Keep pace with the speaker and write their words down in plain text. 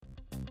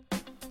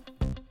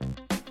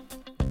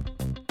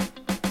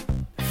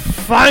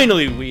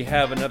Finally, we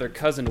have another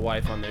cousin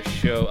wife on this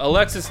show.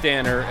 Alexis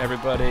Danner,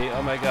 everybody.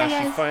 Oh my gosh,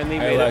 she finally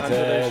made it onto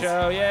the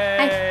show.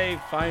 Yay!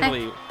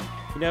 Finally.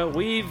 You know,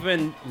 we've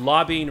been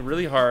lobbying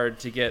really hard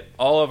to get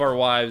all of our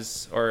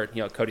wives, or,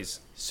 you know,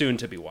 Cody's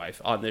soon-to-be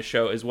wife, on this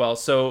show as well.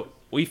 So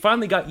we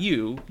finally got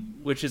you,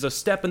 which is a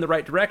step in the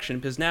right direction,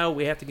 because now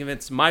we have to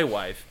convince my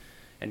wife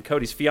and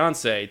Cody's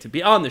fiance to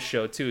be on the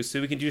show, too, so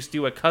we can just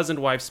do a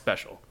cousin wife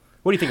special.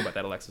 What do you think about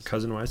that, Alexis?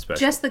 Cousin wife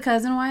special. Just the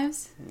cousin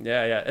wives?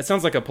 Yeah. It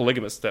sounds like a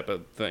polygamous type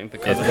of thing. The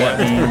If cousin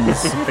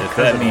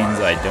that means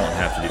I don't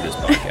have to do this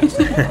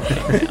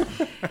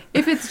podcast.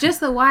 If it's just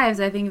the wives,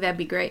 I think that'd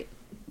be great.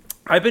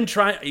 I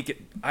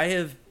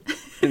have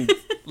been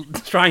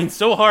trying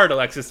so hard,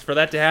 Alexis, for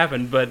that to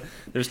happen, but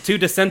there's two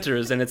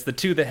dissenters, and it's the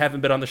two that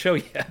haven't been on the show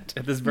yet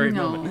at this very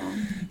moment.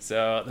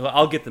 So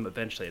I'll get them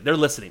eventually. They're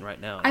listening right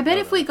now. I bet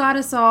if we got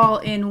us all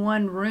in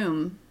one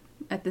room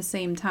at the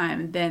same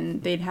time,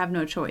 then they'd have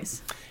no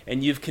choice.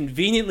 And you've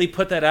conveniently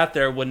put that out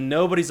there when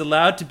nobody's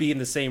allowed to be in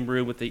the same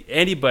room with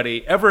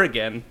anybody ever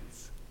again.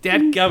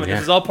 Dadgummit,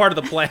 This is all part of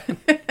the plan.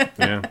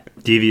 Yeah,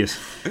 devious.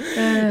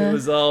 It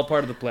was all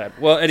part of the plan.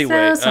 Well,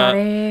 anyway, So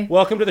sorry.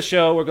 Welcome to the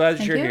show. We're glad that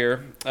Thank you're you.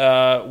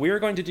 here. We are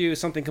going to do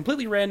something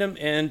completely random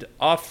and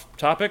off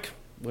topic,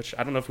 which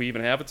I don't know if we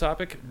even have a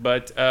topic,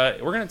 but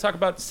we're going to talk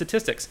about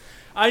statistics.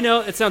 I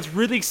know it sounds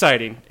really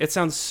exciting. It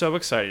sounds so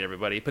exciting,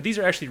 everybody, but these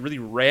are actually really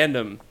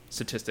random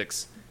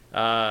statistics.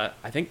 I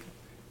think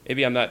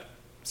maybe I'm not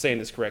saying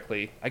this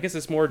correctly. I guess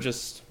it's more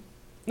just...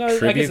 No,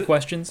 Trivia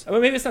questions? Well,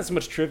 maybe it's not so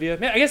much trivia.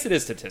 I guess it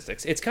is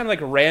statistics. It's kind of like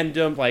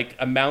random, like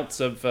amounts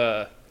of,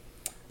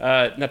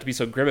 not to be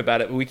so grim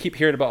about it, but we keep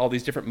hearing about all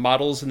these different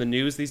models in the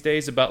news these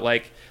days about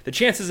like the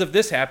chances of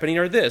this happening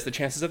are this, the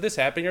chances of this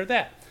happening are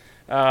that.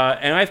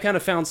 And I've kind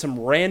of found some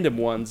random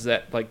ones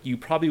that like you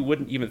probably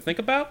wouldn't even think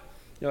about.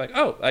 You're like,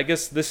 oh, I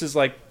guess this is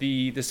like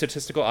the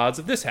statistical odds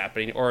of this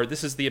happening, or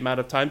this is the amount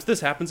of times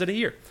this happens in a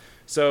year.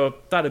 So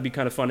thought it'd be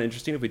kind of fun and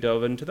interesting if we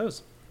dove into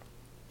those.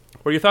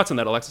 What are your thoughts on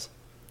that, Alexis?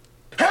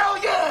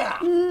 Hell yeah!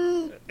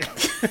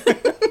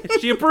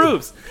 She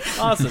approves.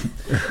 Awesome.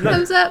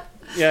 Thumbs up.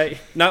 Yeah,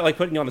 not like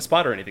putting you on the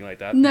spot or anything like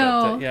that.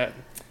 No.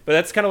 But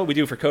that's kind of what we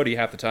do for Cody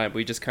half the time.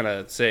 We just kind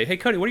of say, hey,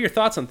 Cody, what are your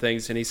thoughts on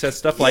things? And he says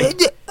stuff like...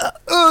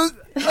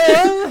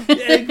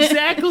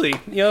 Exactly.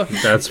 You know,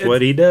 That's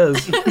what he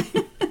does.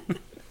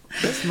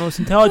 That's the most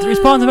intelligent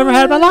response I've ever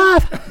had in my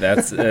life.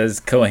 That's as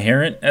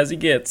coherent as he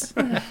gets.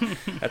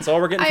 That's all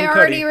we're getting from I Cody.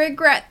 already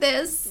regret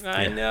this.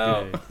 I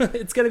know.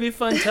 It's going to be a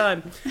fun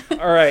time.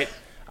 All right.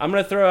 I'm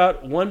going to throw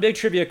out one big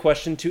trivia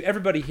question to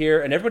everybody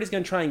here, and everybody's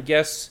going to try and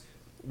guess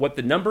what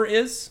the number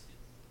is,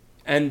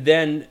 and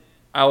then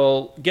I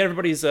will get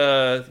everybody's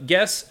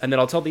guess, and then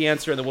All tell the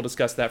answer, and then we'll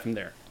discuss that from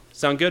there.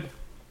 Sound good?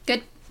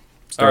 Good.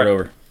 Start All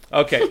right. over.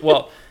 Okay,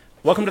 well,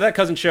 welcome to That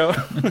Cousin Show.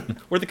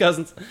 We're the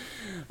cousins.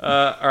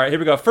 All right, here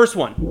we go. First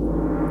one.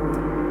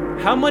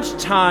 How much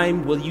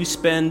time will you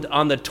spend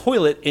on the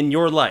toilet in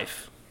your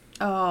life?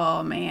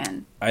 Oh,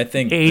 man. I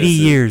think 80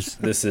 years.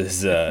 This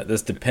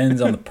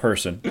depends on the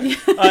person.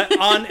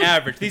 On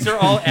average. These are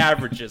all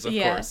averages, of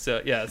Yeah. course.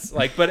 So, yes.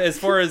 But as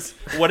far as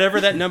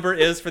whatever that number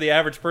is for the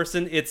average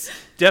person, it's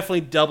definitely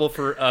double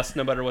for us,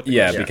 no matter what the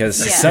Yeah, question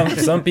because Yeah.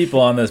 some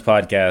people on this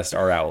podcast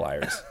are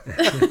outliers.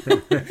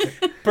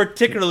 is.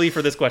 Particularly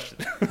for this question.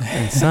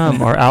 And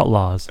some are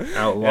outlaws.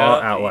 Outlaw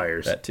Yeah.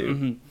 outliers. That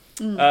too.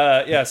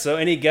 So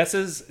any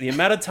guesses? The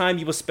amount of time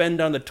you will spend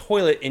on the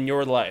toilet in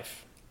your life.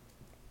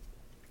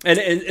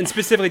 And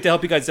specifically to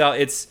help you guys out,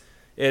 it's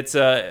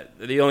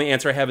the only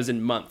answer I have is in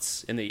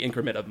months, in the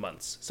increment of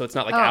months. So it's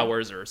not like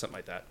hours or something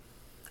like that.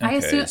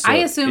 Okay, I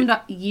assumed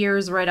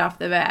years right off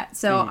the bat.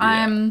 So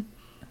I'm...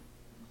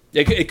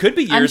 It could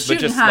be years, but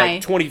shooting just high.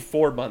 like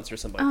 24 months or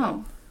something like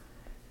Oh.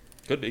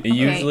 that. Could be. It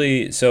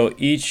usually, so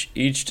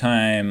each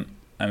time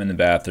I'm in the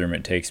bathroom,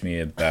 it takes me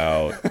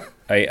about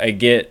I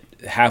get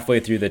halfway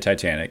through the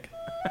Titanic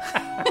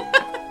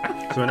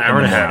So an hour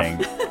in and the a half.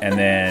 morning, and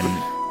then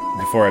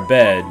before I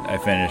bed, I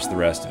finish the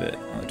rest of it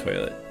on the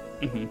toilet.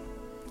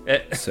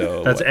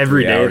 So That's what,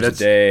 every 3 day? hours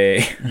That's- a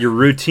day. Your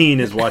routine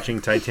is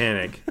watching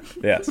Titanic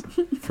Yes,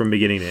 from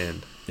beginning to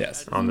end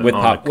yes. On the- with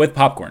on the- with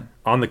popcorn.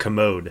 on the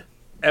commode.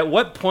 At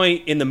what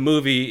point in the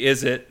movie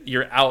is it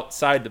you're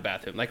outside the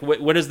bathroom? Like,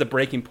 what is the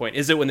breaking point?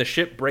 Is it when the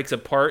ship breaks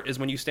apart is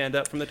when you stand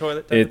up from the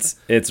toilet?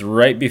 It's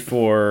right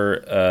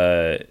before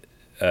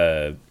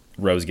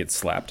Rose gets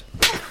slapped.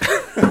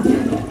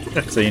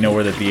 So you know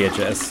where the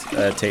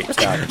VHS tape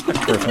stopped.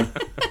 First one.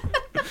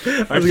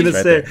 I was gonna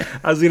Right say. there.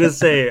 I was gonna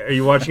say. Are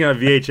you watching on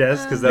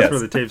VHS? Because that's Yes. where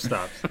the tape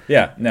stops.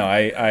 Yeah, no,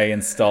 I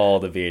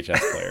installed a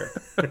VHS player.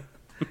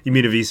 You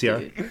mean a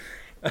VCR?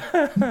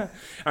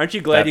 Aren't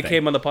you glad That you thing.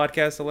 came on the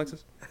podcast,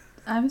 Alexis?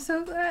 I'm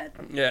so glad.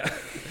 Yeah.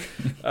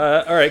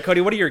 All right,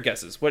 Cody, what are your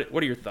guesses? What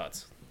are your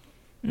thoughts?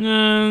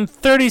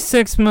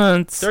 36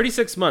 months.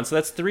 36 months. So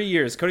that's 3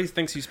 years. Cody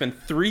thinks you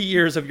spend 3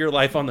 years of your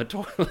life on the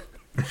toilet.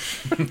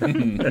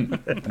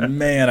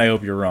 Man, I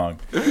hope you're wrong.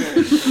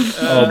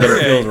 Oh, but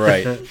it feels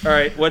right. All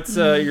right, what's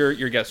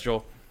your guess,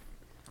 Joel?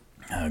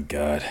 Oh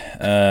God.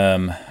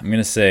 I'm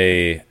gonna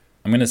say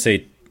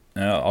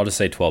I'll just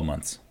say 12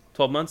 months.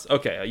 12 months?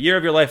 Okay, a year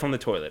of your life on the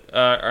toilet. All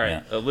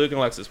right, Yeah. Luke and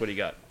Alexis, what do you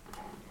got?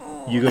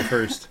 You go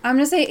first. I'm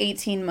gonna say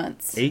 18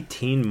 months.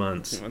 18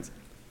 months. 18 months.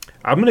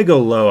 I'm going to go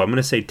low. I'm going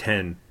to say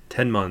 10.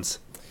 10 months.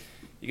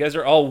 You guys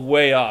are all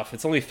way off.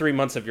 It's only 3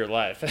 months of your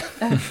life.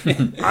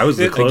 I was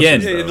the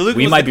closest. Again, though. Luke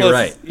we was might the be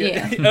closest.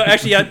 right. Yeah.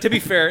 Actually, yeah. To be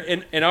fair,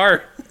 in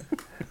our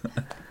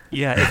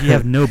Yeah, if you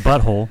have no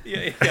butthole.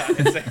 yeah,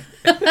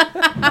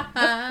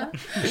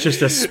 It's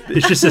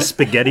just a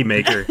spaghetti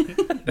maker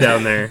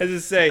down there. as I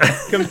say,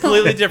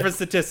 completely different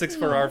statistics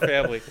for our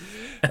family.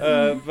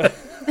 But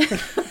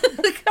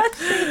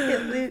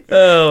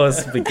Oh, a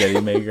spaghetti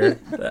maker.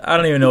 I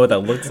don't even know what that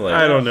looks like.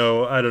 I don't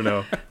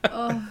know.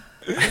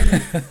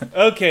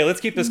 okay,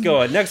 let's keep this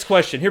going. Next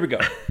question. Here we go.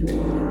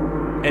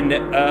 And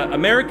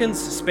Americans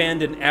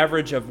spend an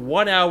average of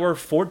 1 hour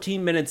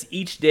 14 minutes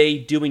each day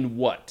doing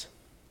what?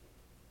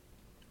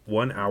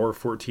 1 hour,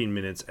 14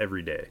 minutes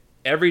every day.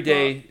 Every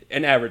day,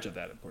 an average of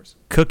that, of course.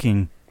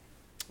 Cooking.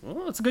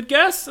 Well, that's a good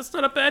guess. That's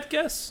not a bad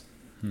guess.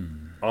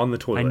 On the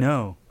toilet. I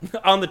know.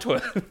 On the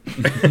toilet.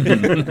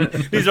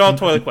 These are all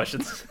toilet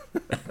questions.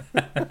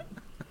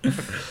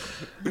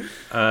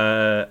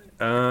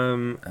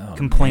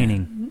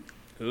 Complaining.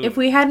 Ooh. If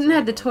we hadn't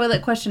had the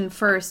toilet question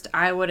first,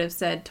 I would have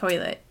said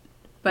toilet.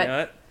 But You know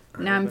what?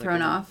 now I'm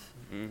thrown off.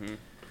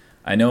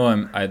 I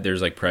know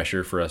there's like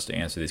pressure for us to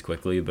answer these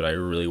quickly, but I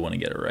really want to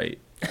get it right.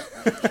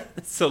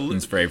 So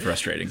It's very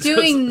frustrating.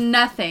 Doing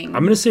nothing.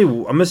 I'm gonna say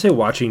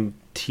watching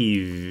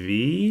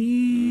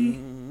TV.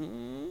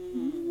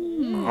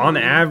 On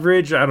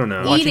average, I don't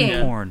know. Eating.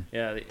 Watching porn.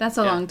 yeah, That's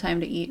a yeah. long time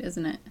to eat,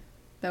 isn't it?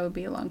 That would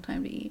be a long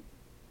time to eat.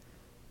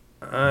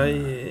 Am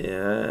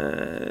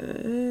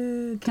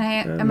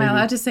I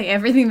allowed to say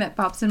everything that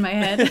pops in my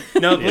head?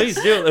 No,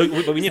 please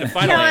do. But we need a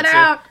final Yell it answer.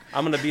 out.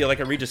 I'm gonna be like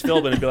a Regis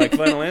Philbin and be like,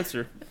 final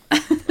answer.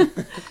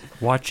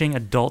 Watching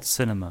adult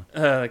cinema.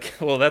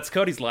 Well, that's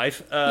Cody's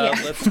life. Yeah.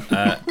 Let's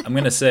I'm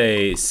going to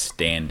say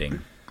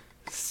standing.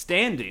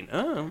 standing.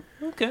 Oh,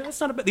 okay, that's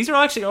not a bad. These are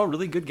actually all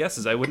really good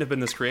guesses. I wouldn't have been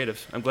this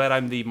creative. I'm glad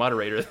I'm the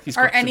moderator of these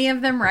Are questions. any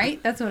of them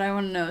right? That's what I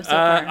want to know so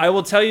far. I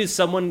will tell you,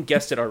 someone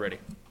guessed it already.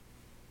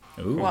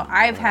 Ooh. Well,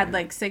 I've had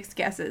like 6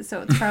 guesses,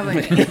 so it's probably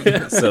me.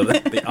 So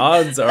the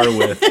odds are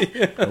with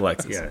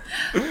Alexis. Yeah.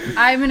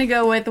 I'm going to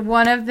go with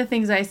one of the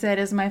things I said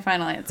is my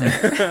final answer.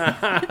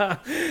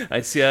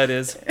 I see how it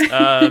is.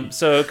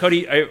 So,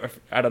 Cody,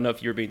 I don't know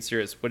if you were being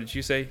serious. What did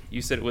you say?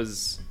 You said it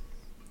was.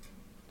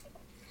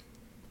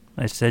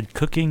 I said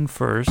cooking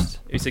first.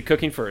 You said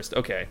cooking first.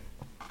 Okay.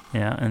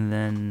 Yeah, and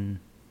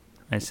then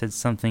I said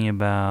something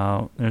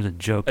about there's a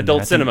joke. in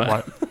Adult there.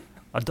 I think cinema.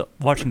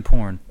 Watching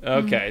porn.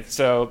 Okay.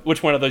 So,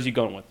 which one of those you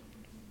going with?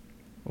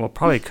 Well,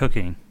 probably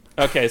cooking.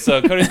 Okay,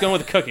 so Cody's going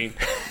with cooking.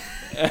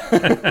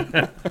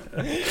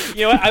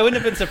 You know what? I wouldn't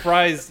have been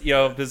surprised,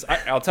 because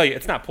I'll tell you,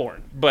 it's not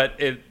porn, but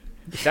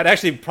that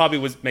actually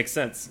probably makes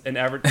sense. An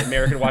average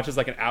American watches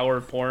like an hour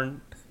of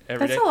porn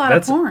every day. That's a lot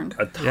That's of porn.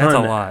 a ton. That's a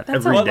lot.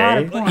 That's every a lot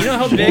day. of porn. You know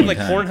how big like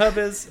Long time. Pornhub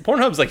is?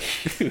 Pornhub's like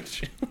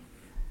huge.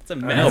 It's a I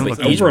know, massive.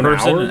 but each Over an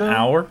person hour, an though?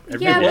 hour?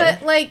 Every Yeah, day.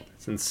 but like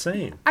It's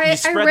insane. I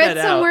spread read that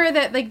out. somewhere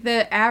that like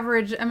the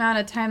average amount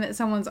of time that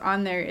someone's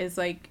on there is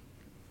like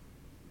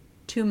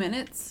 2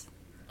 minutes.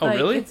 Oh, Like,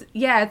 really?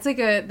 It's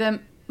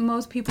like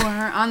most people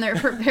aren't on there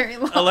for very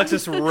long.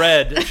 Alexis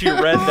read. She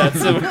read that.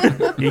 So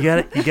You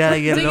gotta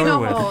get it so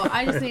over with.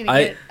 I just need to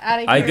I- get out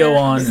of here. I go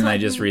on and I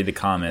just read the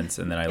comments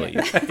and then I let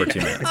you for 2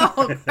 minutes.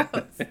 Oh,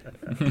 gross.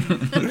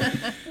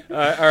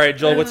 all right,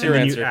 Joel, what's your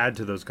And then answer? you add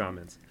to those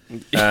comments.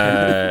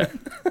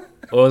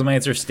 What was my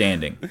answer?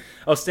 Standing.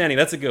 Oh, standing.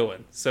 That's a good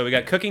one. So we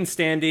got cooking,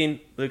 standing.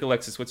 Luke,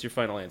 Alexis, what's your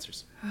final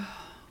answers?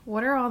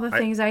 What are all the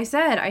things I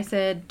said? I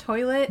said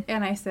toilet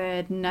and I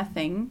said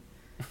nothing.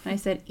 And I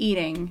said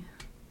eating.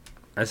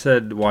 I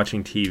said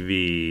watching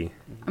TV.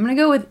 I'm going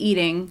to go with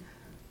eating.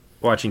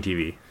 Watching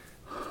TV.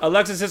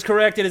 Alexis is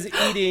correct. It is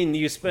eating.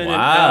 You spend an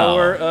Wow.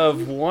 hour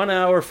of 1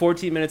 hour,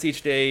 14 minutes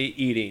each day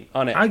eating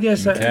on it. I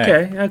guess.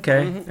 Okay.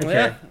 Okay.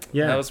 Yeah.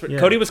 Yeah. That was, yeah.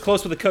 Cody was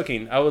close with the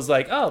cooking. I was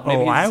like, oh,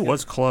 maybe Oh, I he's-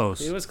 was close.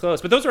 He was close,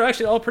 but those are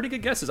actually all pretty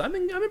good guesses. I'm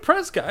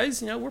impressed,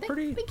 guys. We're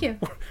pretty Thank you.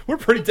 we're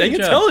pretty dang Good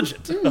job.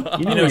 intelligent. You know You what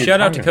know, you're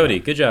shout out to talking Cody.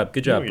 about. Good job.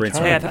 Good job. You know what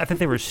you're Hey, Brainstorming. I think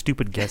they were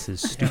stupid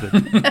guesses. Stupid.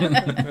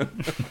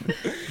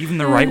 Even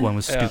the right one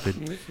was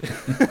stupid.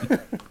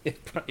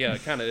 Yeah,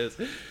 it kind of is.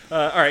 All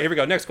right, here we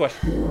go. Next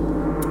question.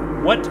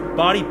 What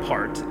body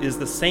part is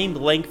the same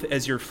length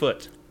as your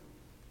foot?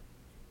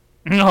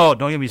 No,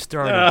 don't get me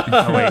started.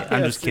 Oh wait,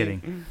 I'm just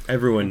kidding.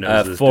 Everyone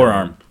knows this.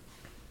 Forearm.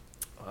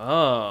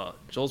 Oh,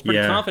 Joel's pretty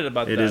Yeah, confident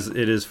about it that.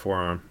 It is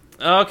forearm.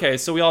 Okay,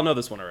 so we all know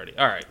this one already.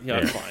 All right, yeah,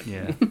 that's fine.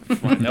 Yeah.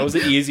 Fine. That was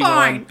an easy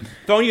Fine. one.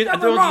 Throwing you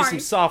Never some mind.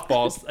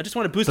 softballs. I just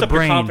want to boost The up your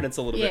brain. confidence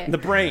a little Yeah. bit. The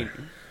brain.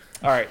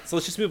 All right, so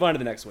let's just move on to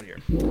the next one here.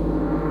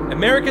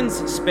 Americans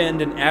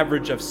spend an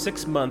average of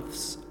 6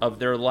 months of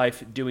their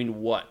life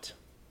doing what?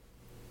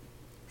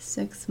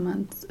 6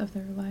 months of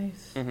their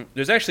life.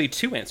 There's actually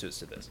 2 answers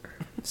to this.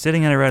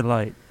 Sitting at a red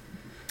light.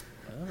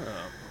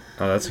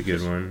 Oh, that's a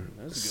good one.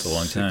 It's a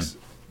long time.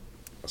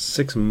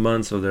 6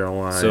 months of their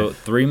life. So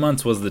 3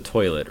 months was the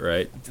toilet,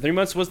 right? 3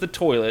 months was the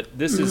toilet.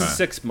 This is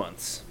 6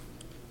 months.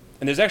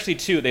 And there's actually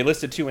two. They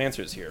listed two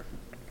answers here.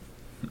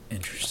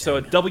 Interesting. So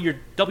double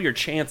your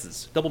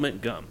chances. Double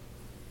mint gum.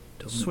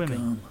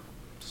 Swimming.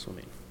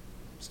 Swimming.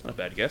 It's not a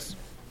bad guess.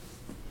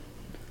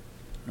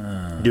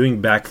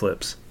 doing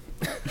backflips.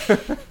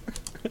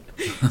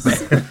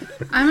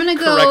 I'm gonna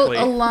go Correctly.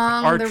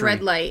 along the Archery.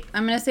 red light.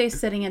 I'm gonna say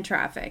sitting in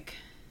traffic.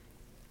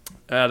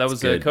 That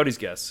was good. Cody's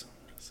guess.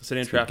 So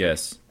sitting in Good traffic.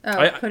 guess. Oh,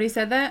 I- Cody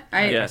said that.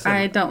 I Yeah, I said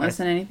I it. don't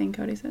listen to anything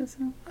Cody says.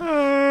 So.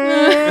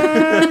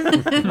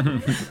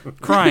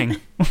 Crying.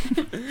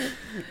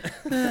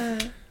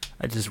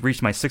 I just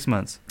reached my 6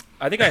 months.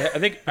 I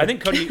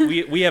think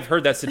Cody. We have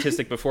heard that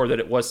statistic before that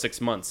it was 6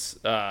 months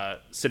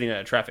sitting at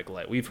a traffic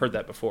light. We've heard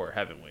that before,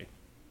 haven't we?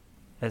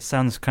 That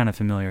sounds kind of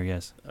familiar,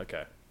 yes.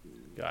 Okay,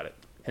 got it.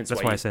 Hence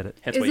That's why I said it.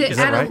 Hence Is why you it just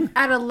that at, right?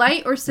 at a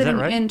light or sitting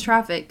right? in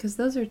traffic? Because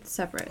those are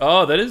separate.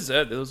 Oh, that is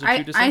those are two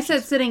I distinctions.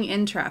 said sitting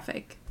in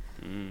traffic.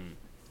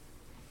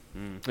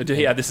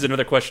 Yeah, this is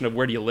another question of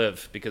where do you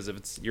live? Because if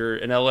you're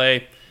in LA,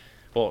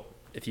 well,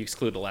 if you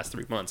exclude the last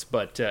 3 months,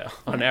 but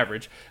on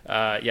average,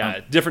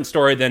 different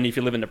story than if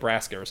you live in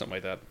Nebraska or something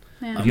like that.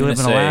 Yeah. If you live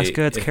in gonna say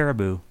Alaska, it's if-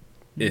 caribou.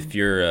 If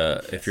you're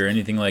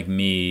anything like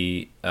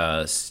me,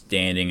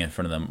 standing in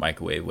front of the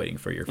microwave waiting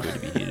for your food to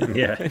be heated.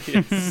 Yeah.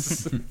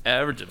 Yes.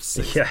 Average of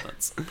 6 Yeah.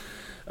 months.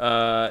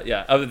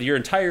 Of your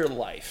entire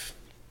life.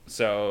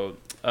 So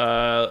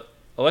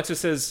Alexa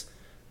says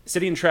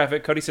sitting in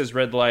traffic. Cody says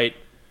red light.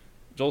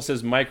 Joel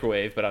says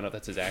microwave, but I don't know if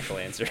that's his actual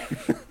answer.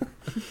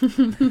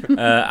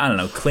 I don't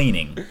know,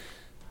 cleaning.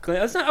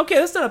 That's not okay.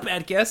 That's not a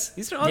bad guess.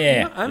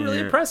 Yeah. I'm really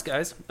Yeah. impressed,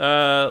 guys.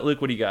 Luke,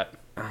 what do you got?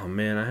 Oh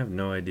man, I have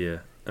no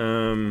idea.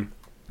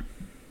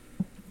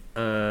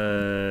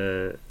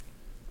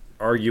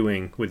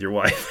 Arguing with your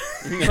wife.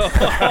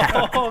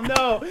 Oh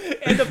no!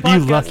 And the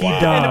podcast. lucky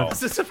dog. And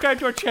subscribe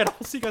to our channel.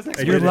 We'll see you guys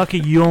next You're week. lucky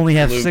you only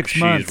have Luke, 6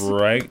 she's months.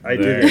 right I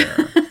there. did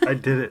it. I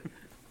did it.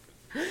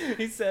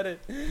 He said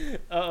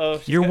it.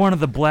 Uh-oh. You're one of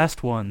the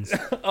blessed ones.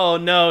 Oh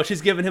no,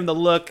 she's giving him the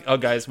look. Oh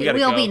guys, we It gotta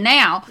will go. be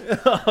now.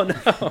 Oh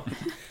no.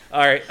 All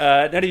right,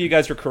 none of you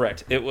guys were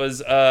correct. It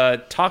was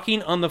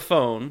talking on the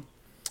phone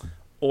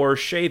or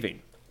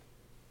shaving.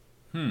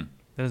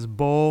 That is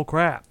bull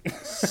crap.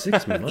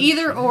 6 months.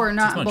 Either or,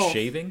 not On both.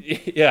 shaving?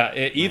 Yeah,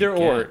 either My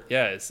or. God.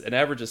 Yeah, it's an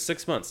average of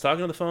 6 months.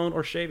 Talking on the phone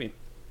or shaving.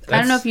 I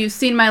don't know if you've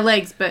seen my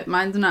legs, but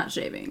mine's not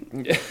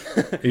shaving.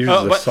 Yours Oh,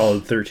 is a but-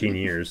 solid 13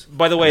 years.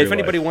 By the way, of if your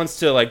anybody life. wants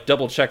to like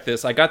double check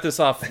this, I got this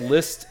off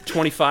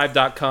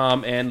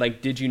list25.com and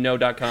like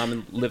didyouknow.com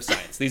and Live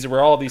Science. These are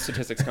where all these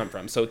statistics come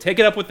from. So take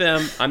it up with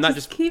them. I'm not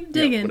just Keep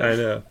digging. I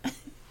know.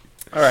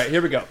 All right,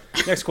 here we go.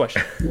 Next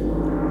question.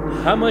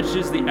 How much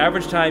is the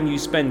average time you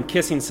spend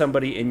kissing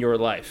somebody in your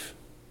life?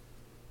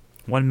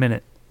 1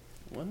 minute.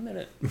 1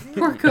 minute.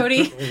 Poor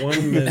Cody.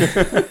 1 minute.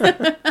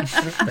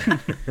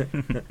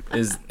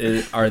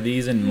 Are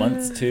these in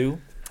months too?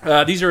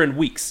 These are in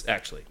weeks,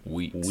 actually.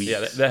 Weeks. Yeah,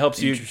 that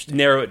helps you Interesting.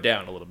 narrow it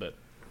down a little bit.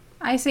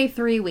 I say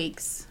 3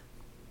 weeks.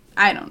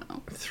 I don't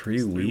know.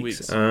 3 weeks.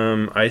 weeks.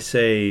 I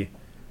say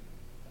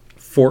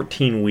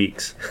 14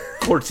 weeks.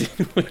 14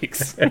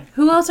 weeks.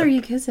 Who else are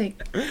you kissing?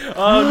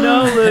 Oh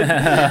no, Luke.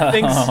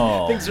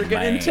 Oh, Things are getting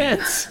man.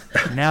 intense.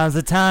 Now's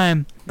the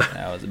time.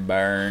 That was a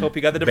burn. Hope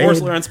you got the divorce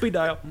Babe. lawyer on speed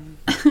dial.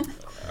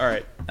 All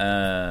right.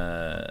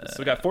 So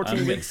we got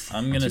 14 weeks.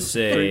 I'm gonna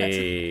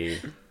say.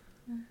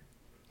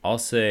 I'll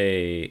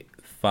say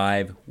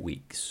 5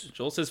 weeks.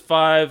 Joel says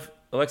 5.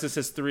 Alexa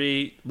says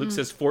 3. Luke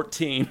says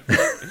 14.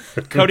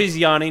 Cody's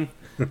yawning.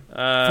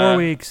 4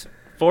 weeks.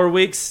 4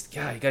 weeks.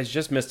 Yeah, you guys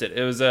just missed it.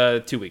 It was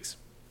 2 weeks.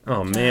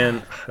 Oh man,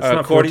 that's not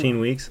according- 14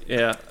 weeks.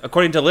 Yeah.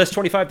 According to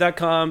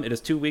list25.com, it is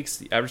 2 weeks,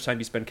 the average time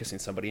you spend kissing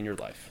somebody in your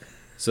life.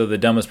 So the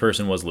dumbest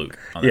person was Luke.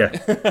 on Yeah,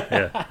 that.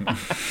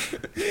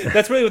 yeah.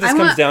 That's really what this I comes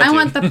want, down to. I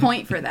want the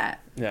point for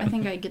that. Yeah. I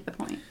think I get the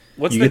point.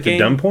 What's You the get game?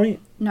 the dumb point.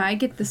 No, I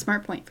get the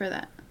smart point for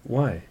that.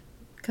 Why?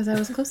 Because I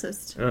was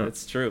closest. Oh,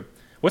 That's true.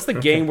 What's the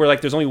game where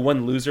like there's only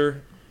one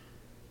loser,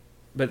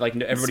 but like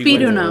everybody Speed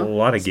wins? Uno. a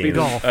lot of Speed games.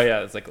 golf. Oh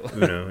yeah, it's like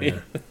Uno, yeah.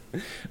 I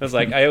was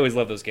like, I always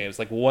love those games.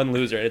 Like one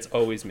loser, and it's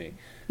always me.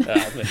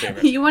 That's my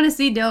favorite. You want to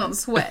see Dylan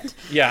sweat.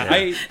 Yeah,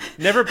 I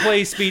never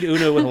play Speed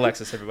Uno with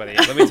Alexis. Everybody,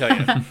 let me tell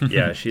you,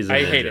 Yeah, she's. A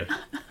I ninja. hate it.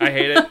 I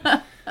hate it.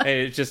 And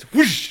it's just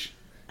whoosh,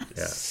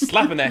 Yeah.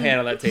 slapping that hand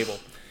on that table.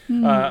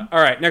 All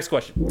right, next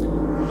question.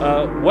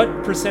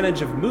 What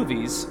percentage of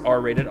movies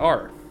are rated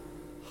R?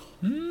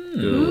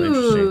 Ooh,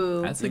 interesting.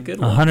 Ooh. That's a good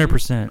one.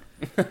 100%.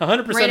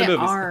 100% Rated of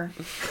movies. R.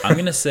 I'm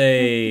gonna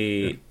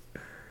say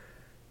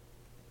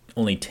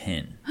only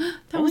 10. That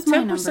Only was my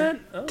 10%. number.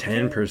 Okay.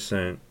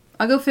 10%.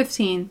 I'll go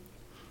 15.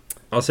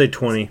 I'll say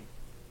 20.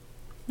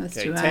 That's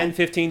Okay, too 10, high.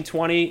 15,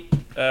 20,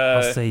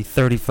 I'll say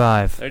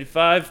 35.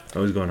 35. I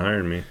was going higher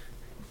than me.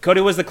 Cody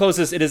was the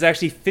closest. It is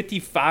actually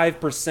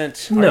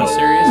 55%. No. Are you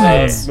serious?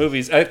 Nice.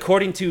 Movies.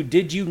 According to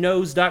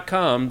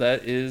didyouknows.com,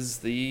 that is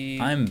the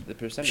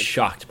percentage.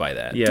 Shocked by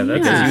that. Yeah, that's Yeah.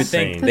 Because you would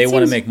insane. think That they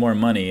want to seems- make more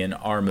money, and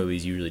our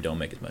movies usually don't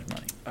make as much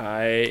money.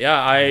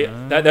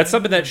 That's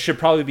something that should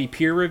probably be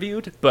peer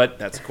reviewed, but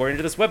that's according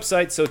to this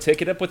website. So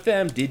take it up with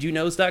them.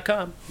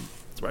 DidYouKnows.com.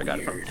 That's where I got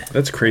it from.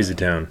 That's Crazy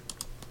Town.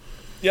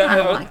 Yeah, I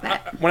don't like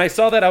that. When I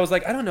saw that, I was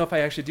like, I don't know if I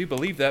actually do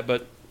believe that,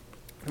 but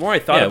the more I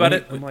thought about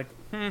it, I'm like,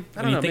 I don't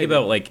know. When you think maybe.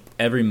 about like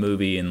every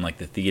movie in like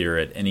the theater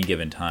at any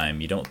given time,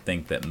 you don't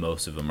think that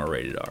most of them are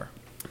rated R.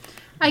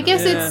 I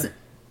guess Yeah.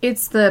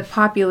 it's the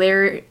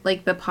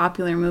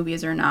popular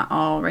movies are not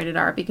all rated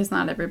R because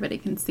not everybody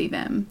can see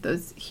them.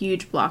 Those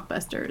huge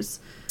blockbusters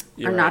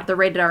You're are right. not the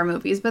rated R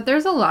movies, but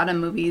there's a lot of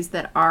movies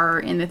that are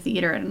in the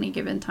theater at any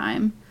given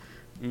time.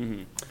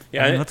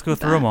 Yeah, Let's go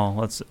through them all.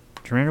 Let's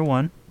Terminator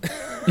 1,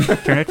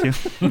 Terminator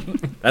 2.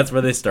 That's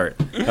where they start.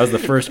 That was the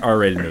first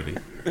R-rated movie.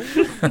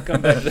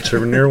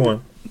 Terminator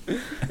 1.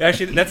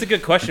 actually, that's a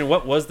good question.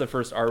 What was the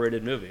first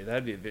R-rated movie?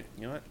 That'd be a bit.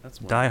 You know what? That's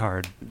one. Die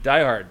Hard.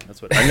 Die Hard.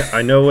 That's what.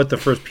 I know what the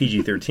first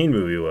PG-13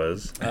 movie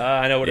was.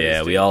 I know what it is. Yeah,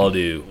 too. we all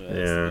do. Yeah.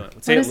 Let's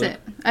What say is Luke. it?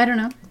 I don't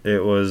know.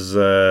 It was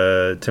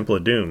Temple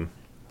of Doom.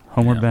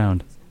 Homeward Yeah.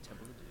 Bound.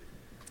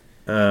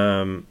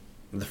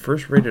 The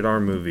first rated R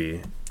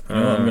movie. You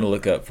know what? I'm gonna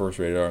look up first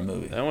rated R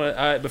movie.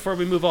 Before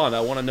we move on,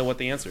 I want to know what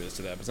the answer is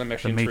to that because I'm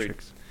actually The intrigued.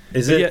 Matrix.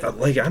 Is it Yeah.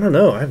 like I don't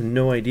know? I have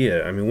no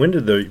idea. I mean, when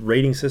did the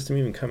rating system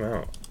even come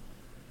out?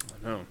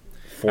 No.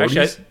 40s?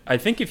 Actually, I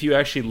think if you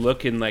actually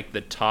look in like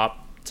the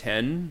top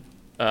 10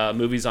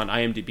 movies on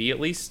IMDb at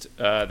least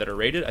that are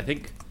rated, I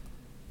think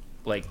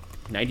like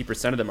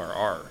 90% of them are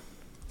R,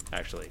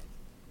 actually.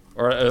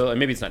 Or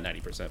maybe it's not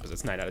 90% because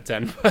it's 9 out of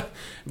 10.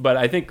 But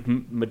I think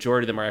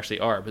majority of them are actually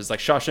R. Because like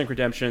Shawshank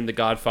Redemption, The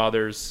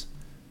Godfathers,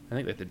 I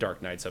think like The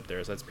Dark Knight's up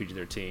there, so that's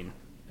PG-13.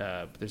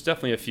 But there's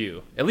definitely a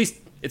few. At least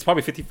it's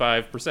probably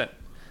 55%.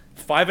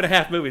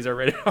 5.5 movies are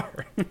rated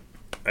R.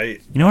 I You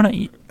know what?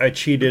 I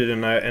cheated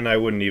and I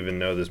wouldn't even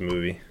know this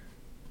movie.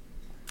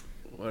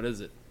 What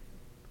is it?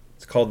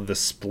 It's called The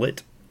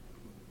Split.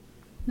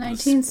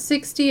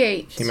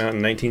 1968. Came out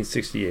in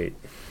 1968.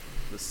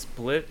 The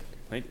Split?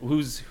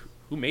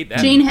 Who made that?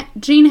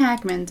 Gene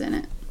Hackman's in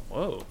it.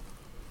 Whoa.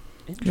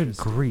 Good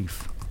Interesting.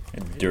 grief.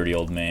 Dirty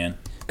old man.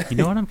 You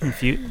know what I'm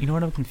confused? You know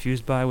what I'm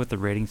confused by with the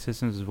rating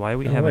systems is why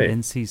we have wait.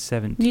 an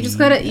NC-17. You just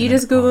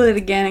Googled it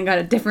again and got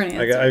a different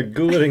answer. I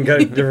googled it and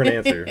got a different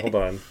answer. Hold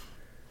on.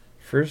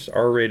 First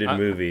R-rated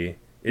movie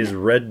is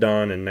Red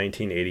Dawn in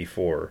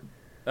 1984.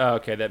 Oh,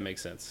 okay, that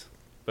makes sense.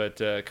 But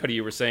Cody,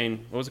 you were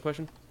saying, what was the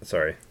question?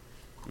 Sorry.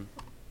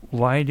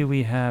 Why do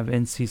we have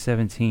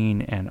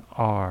NC-17 and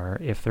R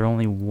if they're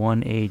only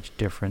one age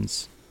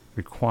difference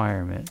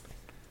requirement?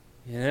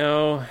 You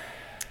know,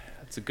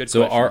 that's a good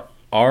So question.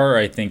 R,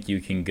 I think you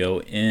can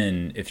go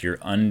in if you're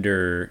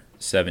under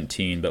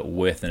 17, but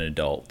with an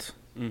adult.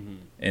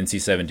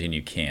 NC-17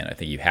 you can't. I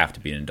think you have to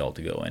be an adult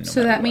to go in. No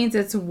So matter that what. means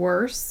it's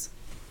worse.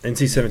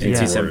 NC-17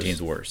 Yeah. is NC-17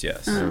 is worse. worse.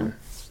 Yes.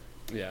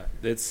 Yeah,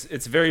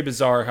 it's very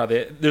bizarre how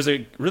there's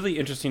a really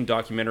interesting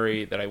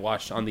documentary that I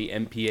watched on the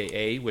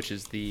MPAA, which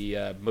is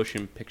the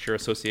Motion Picture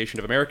Association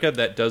of America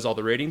that does all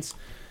the ratings,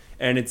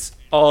 and it's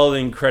all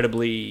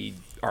incredibly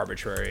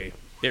arbitrary.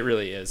 It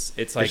really is.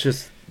 It's like It's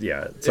just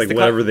it's it's like the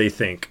whatever they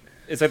think.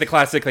 it's like the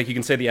classic, like you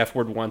can say the F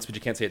word once, but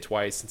you can't say it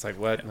twice. It's like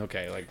what?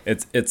 Okay, like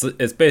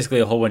It's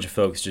basically a whole bunch of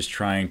folks just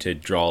trying to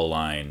draw a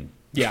line.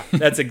 yeah,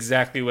 that's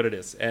exactly what it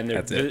is. And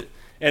That's it.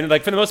 And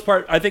like for the most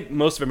part, I think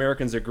most of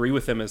Americans agree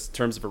with them as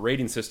terms of a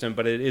rating system,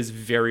 but it is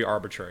very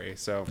arbitrary.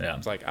 So Yeah.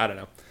 it's like I don't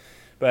know.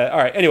 But all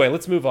right, anyway,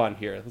 let's move on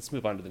here. Let's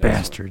move on to the next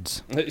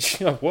Bastards.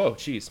 one. Whoa,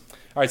 jeez.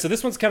 All right, so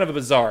this one's kind of a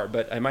bizarre,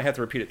 but I might have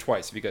to repeat it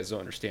twice if you guys don't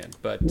understand.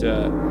 But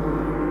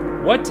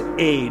what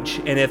age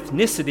and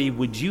ethnicity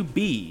would you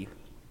be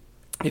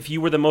if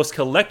you were the most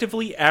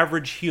collectively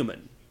average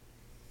human?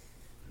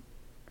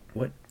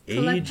 What age?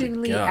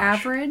 Collectively gosh.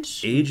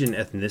 average. Age and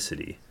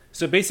ethnicity.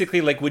 So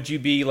basically, like, would you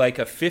be like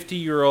a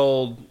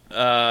 50-year-old?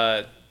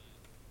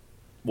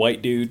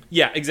 White dude.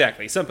 Yeah,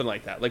 exactly, something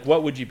like that. Like,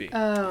 what would you be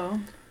Oh.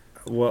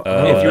 Well,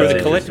 if you were that's the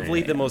collectively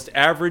interesting. the most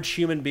average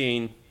human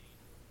being?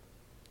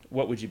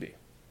 What would you be?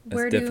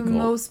 Where difficult. do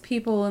most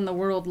people in the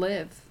world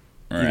live?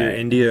 All Either right.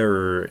 India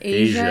or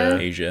Asia? Asia.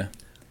 Asia.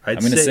 I'd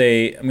I'm gonna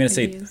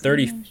say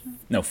 30. Asia?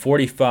 No,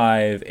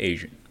 45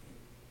 Asian.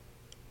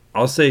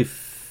 I'll say.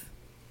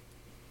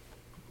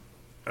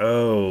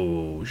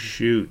 Oh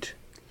shoot!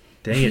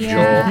 Dang it,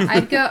 Yeah, Joel!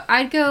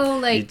 I'd go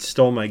You like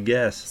stole my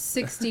guess.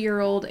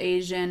 60-year-old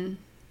Asian.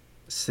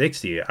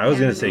 60. I was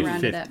Yeah, gonna say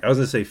round it 50. up. I was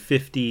gonna say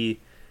 50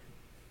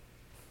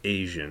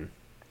 Asian.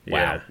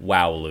 Yeah,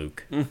 Wow,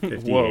 Luke. 50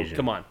 Whoa, Asian.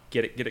 come on,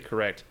 get it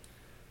correct.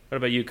 What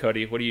about you,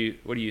 Cody? What do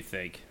you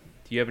think?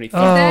 Do you have any?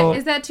 Oh.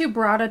 Is that too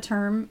broad a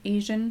term,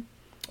 Asian?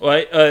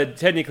 Well,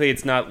 technically,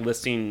 it's not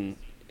listing.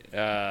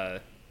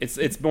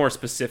 It's more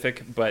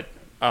specific, but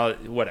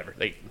whatever.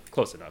 Like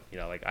close enough. You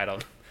know, like I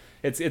don't.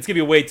 It's gonna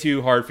be way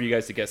too hard for you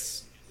guys to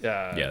guess.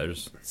 Yeah,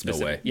 there's no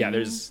specific. way. Yeah,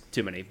 there's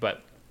too many,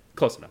 but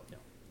close enough. Yeah.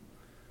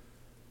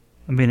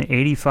 I'm being an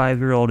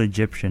 85-year-old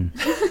Egyptian.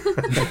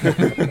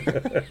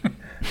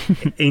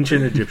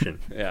 Ancient Egyptian.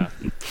 Yeah.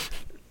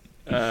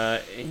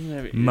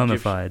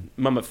 Mummified.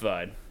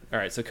 Mummified. All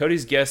right, so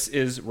Cody's guess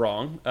is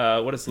wrong.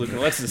 What is Luke and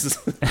Alexis?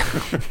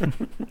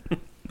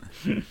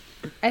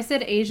 I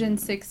said Asian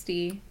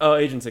 60. Oh,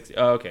 Agent 60.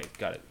 Oh, okay,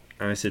 got it.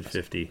 I said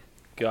 50.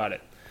 Got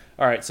it.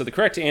 All right, so the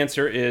correct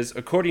answer is,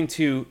 according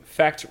to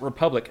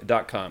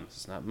factrepublic.com, this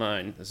is not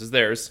mine, this is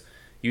theirs,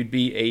 you'd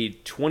be a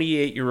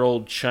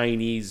 28-year-old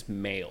Chinese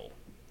male.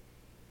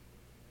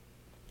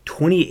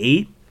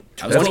 28?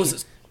 I was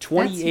closest.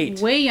 28.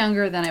 That's way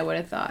younger than I would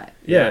have thought.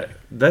 Yeah,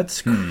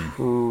 that's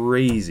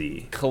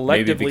crazy.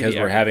 Collectively, Maybe because the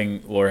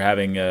we're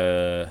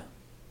having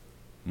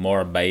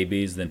more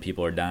babies than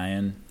people are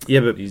dying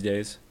Yeah, but these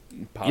days.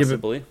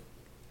 possibly.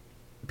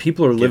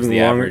 people are Gives living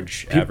the longer.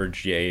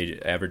 average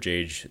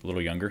age a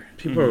little younger.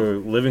 People are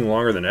living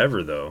longer than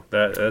ever, though.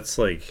 That's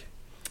like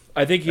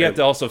I think you have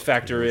to also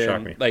factor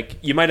shock me. in, like,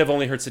 you might have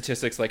only heard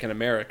statistics like in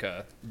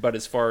America, but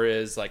as far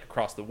as like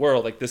across the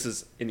world, like this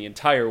is in the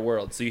entire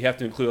world, so you have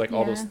to include like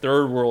all those Yeah.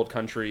 third world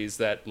countries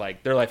that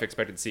like their life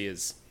expectancy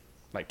is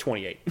like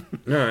 28.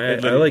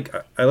 no.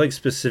 I like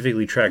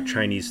specifically track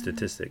Chinese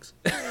statistics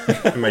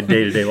in my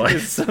day-to-day It's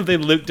life.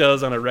 something Luke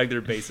does on a regular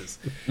basis.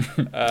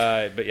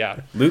 But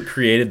yeah, Luke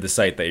created the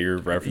site that you're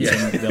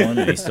referencing, Dylan,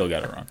 and he still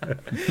got it wrong.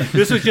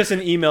 this was just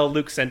an email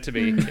Luke sent to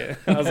me.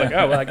 I was like,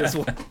 oh well, I guess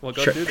we'll go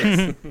through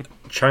this.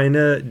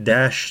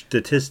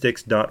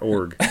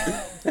 China-statistics.org.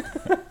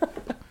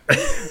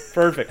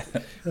 Perfect.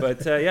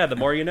 But yeah, the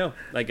more you know,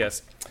 I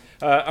guess.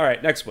 All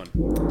right, next one.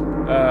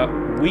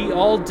 We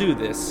all do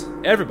this.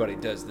 Everybody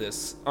does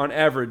this on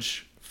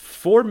average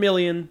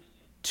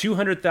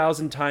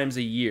 4,200,000 times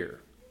a year.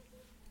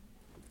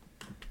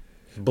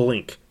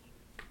 Blink.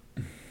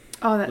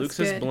 Oh, that's Luke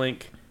good. says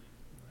blink.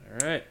 All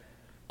right.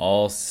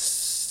 I'll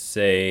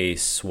say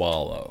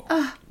swallow.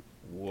 That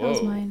was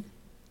Whoa. mine.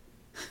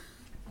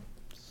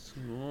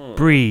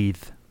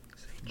 Breathe.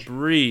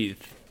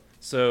 Breathe.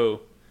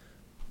 So,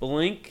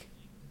 blink,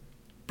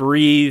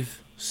 breathe,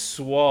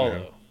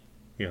 swallow.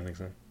 You don't think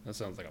so? That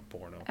sounds like a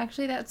porno.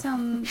 Actually, that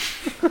sounds.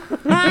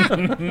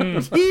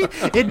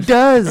 It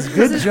does.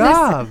 Good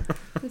job.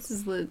 This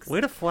is Luke's.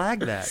 Way to flag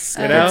that.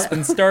 Get out.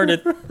 Been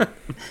started.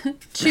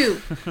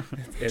 Chew.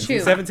 It's Chew.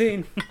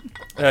 17.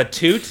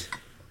 Toot.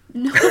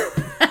 No. Is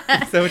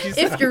that what you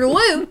said? If you're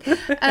Luke,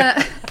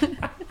 I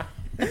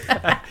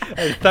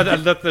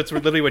thought that's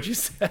literally what you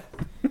said.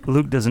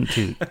 Luke doesn't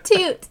toot.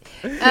 toot.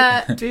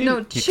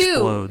 No, He chew.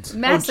 explodes.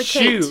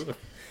 Masticate. Oh, chew.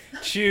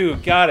 Chew.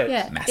 Got it.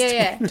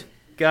 Yeah.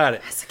 Got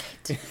it.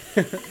 Masticate.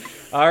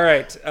 All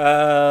right.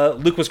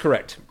 Luke was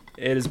correct.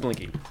 It is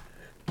blinking.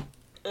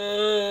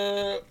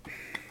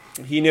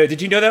 He knew.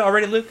 Did you know that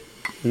already, Luke?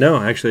 No,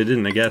 actually, I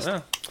didn't. I guessed.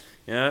 Oh.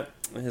 Yeah,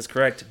 that is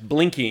correct.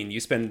 Blinking. You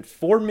spend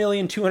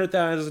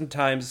 4,200,000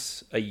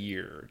 times a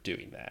year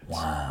doing that.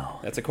 Wow.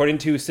 That's according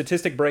to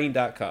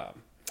statisticbrain.com.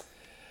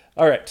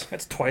 All right.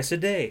 That's twice a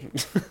day.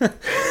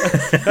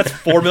 That's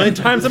 4 million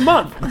times a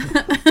month.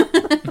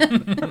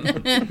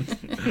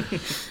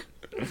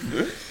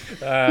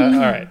 All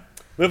right.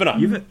 Moving on.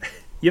 You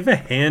have a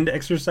hand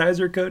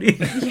exerciser, Cody?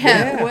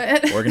 Yeah.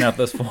 What? Working out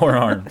those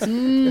forearms.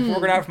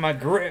 Working out for my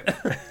grip.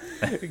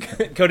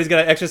 Cody's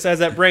got to exercise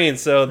that brain,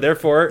 so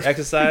therefore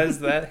exercise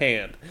that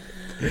hand.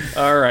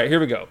 All right, here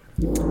we go.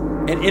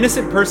 An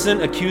innocent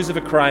person accused of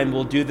a crime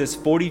will do this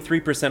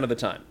 43% of the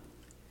time.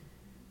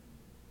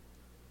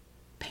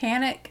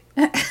 Panic.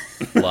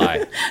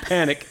 Lie.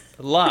 Panic,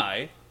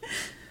 lie.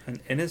 An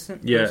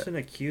innocent Yeah. person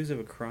accused of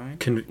a crime?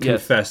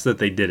 Confess that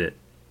they did it.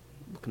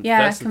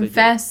 Yeah, that they did it.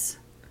 confess.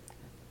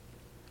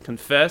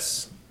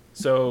 Confess.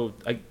 So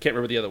I can't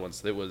remember the other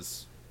ones. It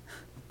was.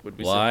 Would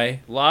we Lie. Say?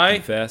 Lie.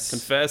 Confess.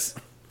 Confess.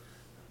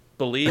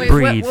 Believe. Wait,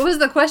 Breathe. what was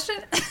the question?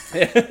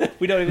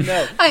 We don't even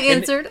know. I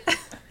answered.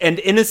 An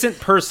innocent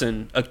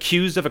person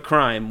accused of a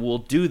crime will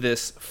do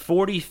this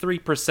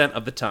 43%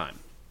 of the time.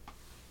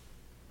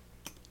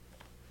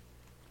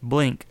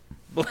 Blink.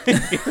 Sit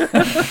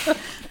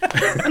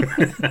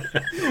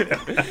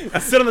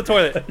on the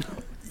toilet.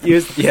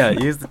 Use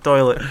the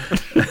toilet.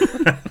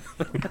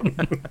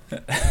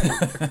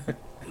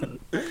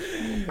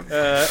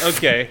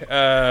 Okay.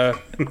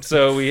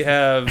 So we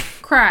have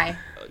Cry.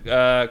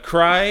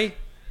 cry,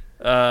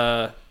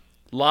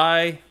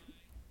 lie,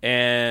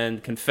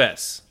 and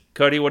confess.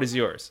 Cody, what is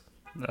yours?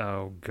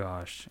 Oh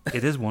gosh,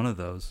 it is one of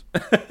those.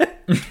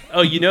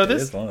 Oh, you know It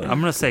this? is one of I'm them.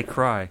 gonna say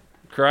cry.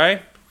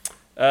 Cry.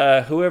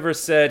 Whoever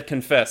said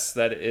confess,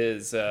 that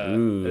is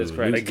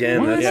correct.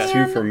 Again, What? that's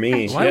two for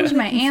me. I changed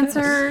my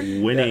answer.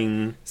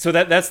 Winning. So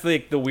that's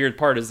the weird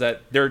part is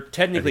that they're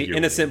technically you're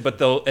innocent, but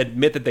they'll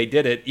admit that they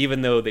did it,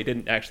 even though they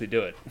didn't actually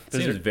do it.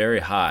 Seems very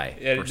high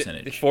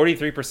percentage.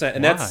 43%,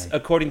 and that's Why?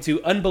 according to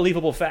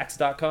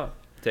unbelievablecfacts.com.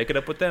 Take it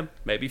up with them.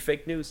 Maybe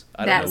fake news.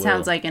 I don't That know.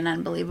 sounds like an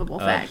unbelievable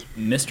fact.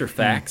 Mr.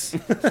 Facts.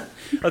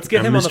 Let's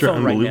get him on the Mr.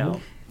 phone right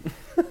now.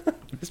 Unbelievable?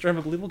 Mr.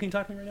 Unbelievable, can you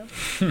talk to me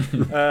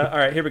right now? All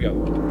right, here we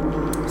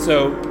go.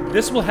 So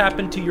this will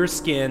happen to your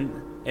skin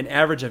an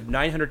average of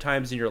 900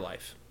 times in your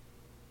life.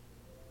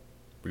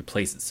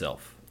 Replace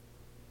itself.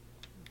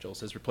 Joel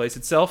says replace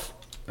itself.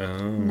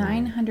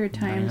 900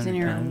 times in 900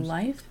 your times?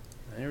 life?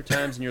 900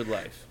 times in your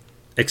life.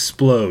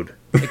 Explode.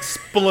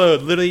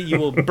 Explode. Literally, you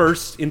will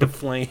burst into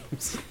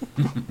flames.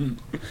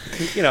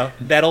 You know,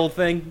 that old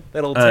thing?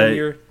 That old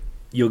 10-year?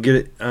 You'll get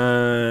it.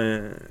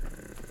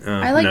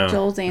 I like no,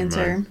 Joel's never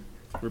answer.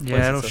 mind.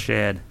 Yeah, it'll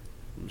shed.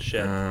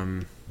 Shit.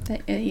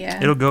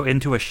 Yeah. It'll go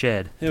into a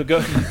shed. It'll go.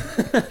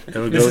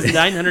 It'll This go. is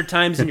 900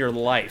 times in your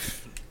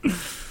life.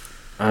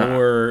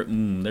 Or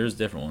there's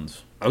different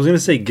ones. I was gonna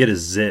say get a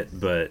zit,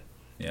 but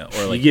Yeah,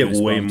 or like you get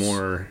way Goosebumps.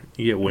 more.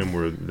 You get way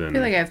more I than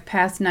feel like I've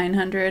passed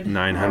 900.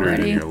 900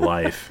 already. in your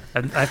life.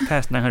 I've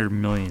passed 900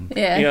 million.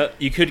 Yeah. You know,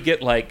 you could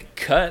get like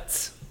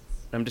cuts.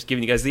 I'm just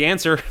giving you guys the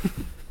answer.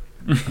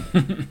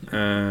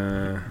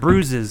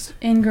 Bruises,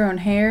 Ingrown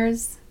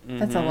hairs.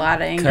 That's a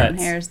lot of ingrown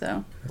Cuts. hairs,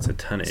 though. That's a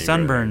ton of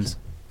sunburns.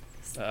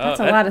 That's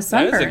a lot of that is a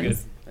sunburns. good-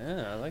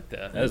 yeah, I like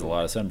that. That is a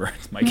lot of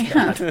sunburns. My Yeah.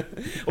 God.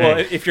 Well,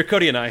 Hey. if you're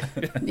Cody and I,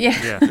 Yeah.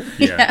 Yeah,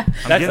 Yeah. I'm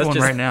getting that's one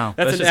just- right now.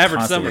 that's an just average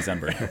constantly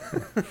summer.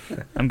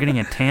 sunburned. I'm getting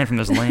a tan from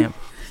this lamp.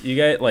 You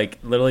get like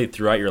literally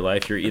throughout your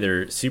life, you're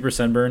either super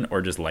sunburned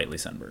or just lightly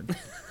sunburned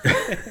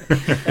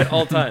At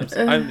all times.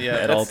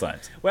 at all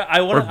times. Well, I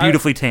Or want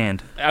beautifully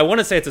tanned. I want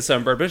to say it's a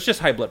sunburn, but it's just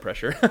high blood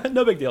pressure.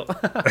 No big deal.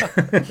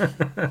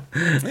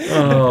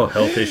 Oh,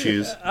 health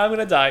issues. I'm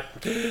gonna die.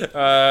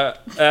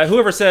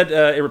 Whoever said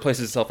it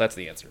replaces itself, that's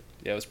the answer.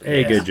 Yeah, it was pretty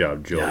Hey, good. good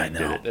job, Joel. Yeah, I You know.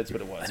 did it. That's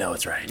what it was. I know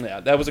it's right.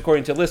 Yeah, that was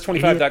according to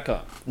list25.com.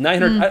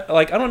 900.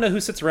 I don't know who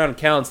sits around and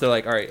counts. They're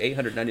like, all right,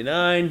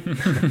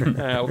 899.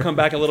 We'll come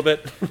back a little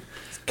bit.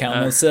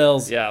 Counting those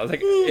cells. Yeah, I was like,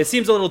 it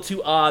seems a little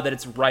too odd that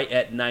it's right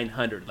at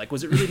 900. Like,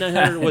 was it really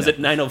 900? Or was it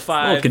A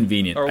 905? little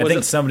convenient. Or I was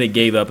think it? somebody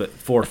gave up at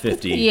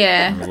 450.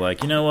 Yeah. And was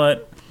like, you know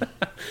what?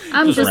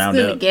 I'm Just just round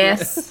going to up.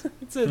 guess.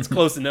 It's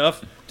close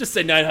enough. Just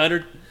say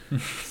 900.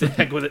 Say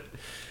heck with it.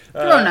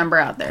 Throw a number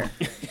out there.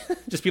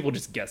 Just people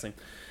just guessing.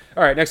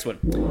 All right, next one.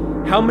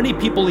 How many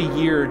people a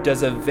year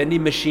does a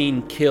vending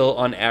machine kill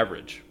on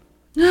average?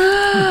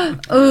 Ooh.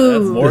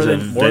 More There's a than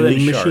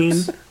vending sharks,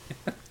 machine?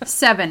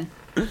 7.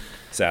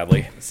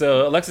 sadly.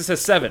 So Alexa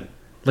says 7.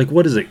 Like,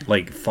 what is it?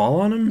 Like,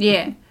 fall on them?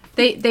 Yeah.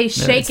 They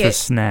shake it's the it.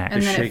 snack.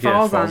 And then Shake it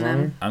falls on falls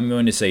them. I'm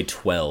going to say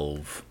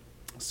 12.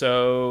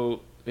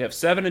 So we have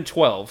 7 and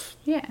 12.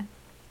 Yeah.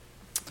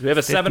 We have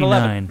a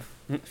 7-Eleven.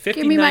 59. 59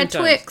 Give me my times.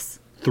 Twix.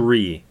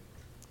 3.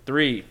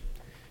 3.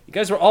 You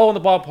guys were all in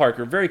the ballpark.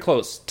 You're very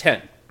close.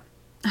 10.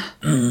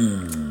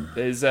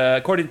 Is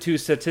according to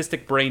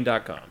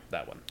statisticbrain.com.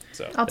 That one.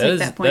 So I'll take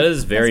that point. That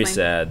is very That's mine.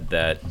 sad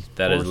that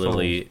Poor is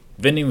literally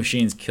vending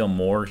machines kill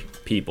more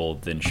people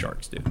than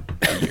sharks do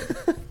a year.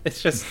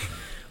 it's just.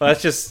 Well, that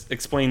just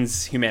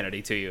explains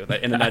humanity to you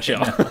in a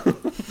nutshell.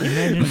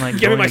 Imagine like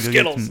Give me going my to go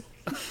get Skittles.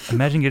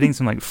 imagine getting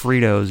some like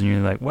Fritos and you're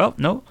like, well,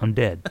 no, I'm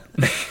dead.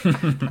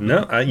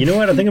 No, you know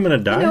what? I think I'm going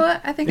to die. You know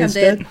what? I think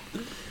instead. I'm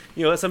dead.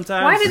 You know what?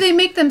 Sometimes Why do they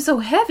make them so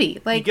heavy?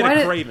 you Like, get why a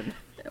do, craving.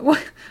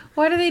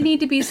 why do they need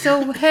to be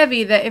so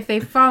heavy that if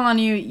they fall on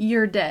you,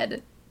 you're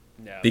dead?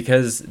 No.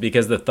 Because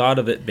the thought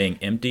of it being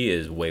empty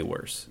is way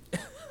worse.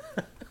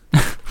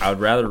 I would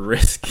rather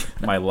risk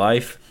my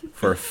life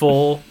for a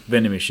full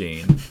vending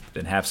machine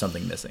than have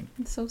something missing.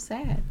 It's so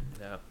sad.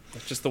 No,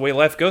 that's just the way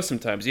life goes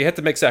sometimes. You have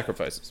to make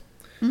sacrifices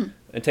and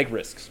take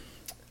risks.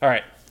 All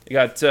right, I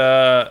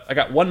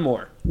got one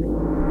more.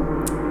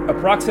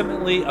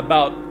 Approximately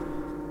about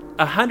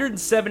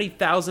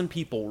 170,000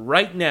 people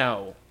right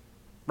now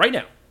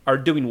are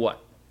doing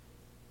what?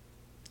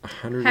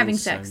 Having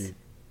sex.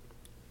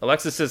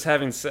 Alexa says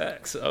having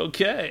sex.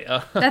 Okay.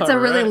 That's a all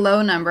really right.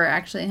 low number,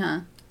 actually,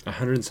 huh?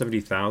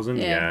 170,000?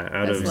 Yeah, Yeah,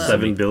 out that's of low.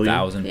 7 billion.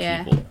 1,000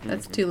 Yeah, people.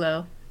 that's too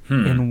low.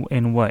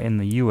 In what? In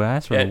the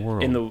U.S. or the Yeah,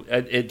 world? in the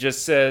it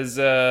just says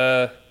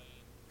Having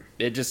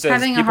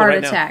a people heart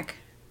right now. attack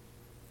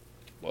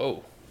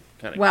Whoa.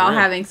 Kinda while grim.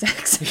 having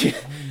sex.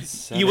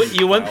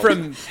 You went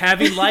from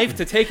having life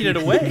to taking it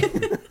away.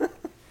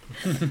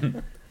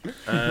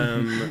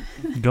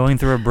 Going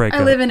through a breakup.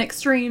 I live in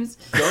extremes.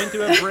 Going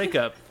through a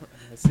breakup.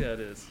 I see how it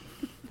is.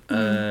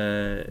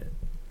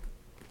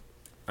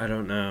 I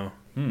don't know.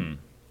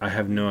 I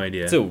have no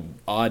idea. It's an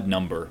odd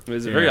number. It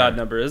was a very Yeah. odd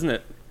number, isn't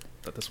it?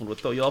 Thought this one would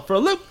throw you all for a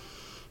loop.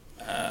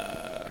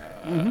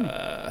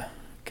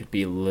 Could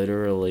be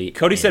literally.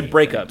 Cody said anything.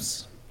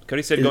 breakups.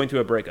 Cody said going through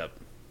a breakup.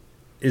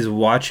 Is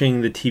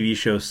watching the TV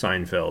show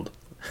Seinfeld.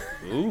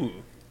 Ooh.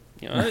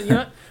 You know,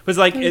 it was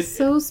like It's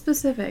so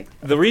specific.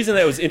 the reason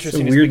that was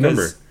interesting is weird because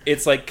number.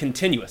 it's like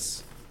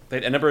continuous. The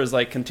number is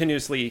like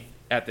continuously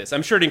at this.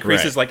 I'm sure it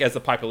increases Right. like as the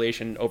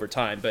population over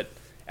time, but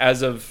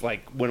as of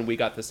like when we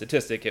got the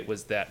statistic, it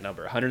was that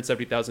number.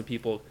 170,000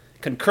 people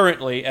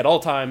concurrently at all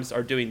times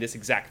are doing this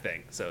exact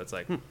thing. So it's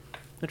like,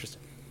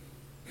 interesting.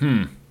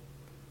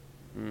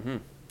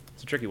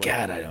 It's a tricky one.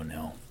 God, I don't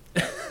know.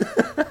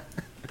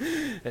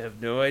 I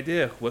have no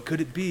idea. What could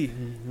it be?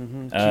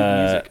 Cue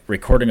music.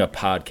 Recording a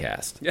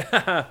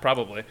podcast.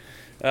 Probably.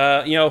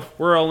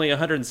 We're only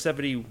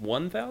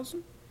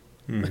 171,000.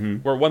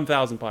 We're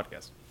 1,000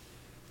 podcasts.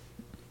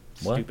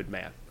 What?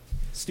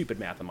 Stupid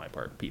math on my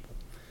part, people.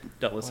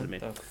 Don't listen to me.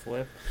 the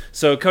flip?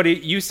 So, Cody,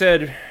 you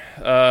said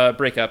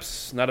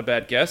breakups. Not a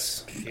bad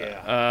guess.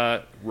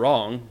 Yeah.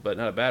 Wrong, but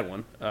not a bad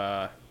one.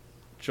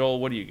 Joel,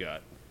 what do you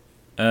got?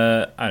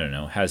 I don't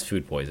know. Has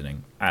food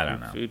poisoning. I don't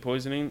know. Food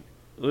poisoning.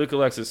 Luke,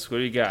 Alexis, what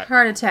do you got?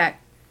 Heart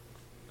attack.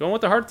 Going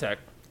with the heart attack.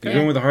 You're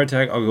going with a heart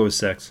attack? I'll go with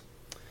sex.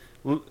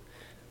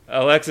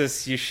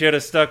 Alexis, you should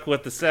have stuck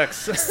with the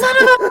sex.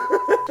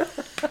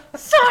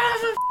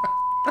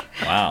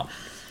 Wow.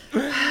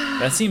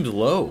 That seems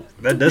low.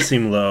 That does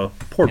seem low.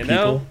 Poor You people.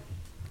 know,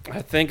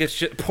 I think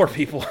it's poor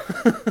people.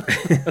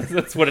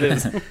 That's what it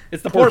is.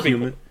 It's the poor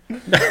people.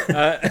 human.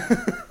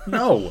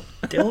 No,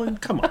 Dylan,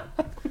 come on.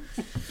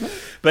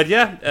 But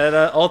yeah, at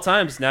all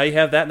times, now you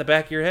have that in the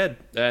back of your head.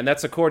 And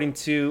that's according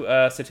to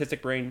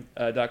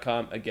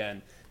statisticbrain.com.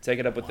 Again, take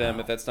it up with them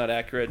if that's not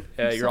accurate.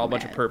 You're so all a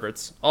bunch of mad.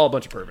 perverts. All a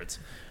bunch of perverts.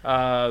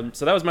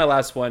 So that was my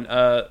last one.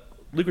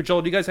 Luke or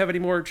Joel, do you guys have any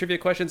more trivia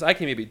questions? I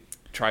can maybe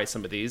try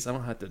some of these. I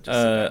don't have to just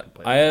sit back and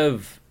play. I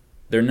have.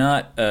 They're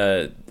not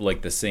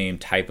like the same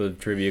type of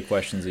trivia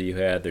questions that you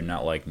had. They're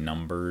not like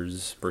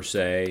numbers per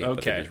se. But they're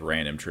Okay. just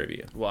random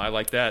trivia. Well, I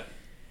like that.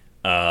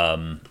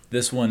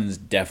 This one's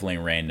definitely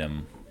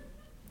random.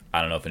 I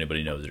don't know if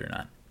anybody knows it or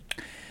not,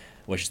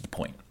 which is the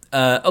point.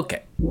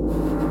 Okay.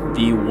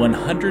 The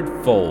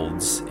 100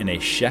 folds in a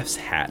chef's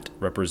hat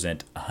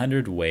represent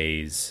 100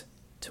 ways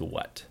to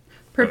what?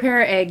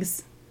 Prepare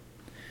eggs.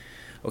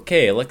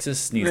 Okay,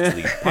 Alexis needs to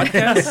leave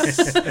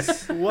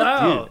podcast.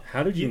 Wow. Dude,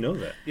 how did you know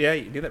that? Yeah,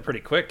 you do that pretty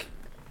quick.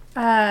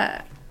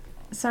 Sorry.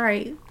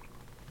 I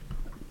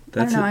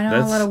don't know. I know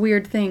a lot of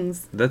weird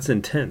things. That's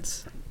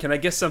intense. Can I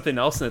guess something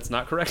else and it's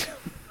not correct?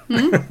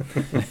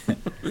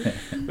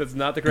 That's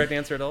not the correct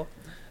answer at all?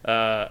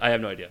 I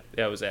have no idea.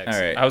 Yeah, it was X.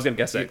 All right. I was going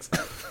to guess X.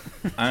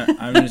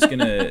 I'm just going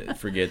to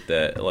forget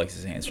that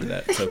Alexis answered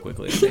that so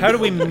quickly. How do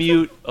we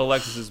mute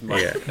Alexis's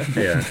mic?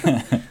 Yeah.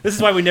 This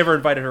is why we never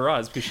invited her on,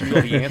 is because she knew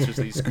all the answers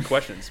to these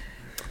questions.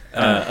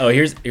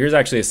 Here's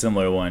actually a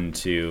similar one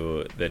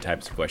to the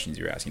types of questions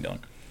you were asking, Dylan.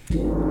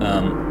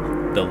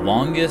 The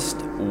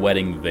longest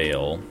wedding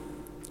veil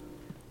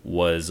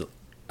was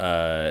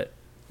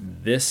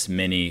this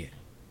many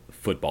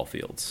football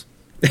fields.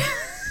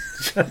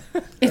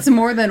 It's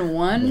more than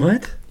one.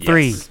 What?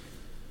 3. Yes.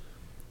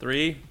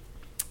 3.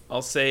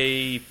 I'll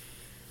say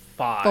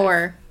 5.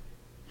 4.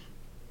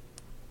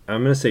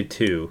 I'm gonna say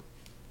 2.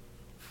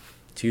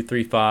 2,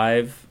 3,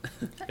 5.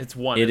 It's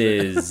 1. It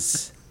isn't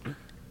is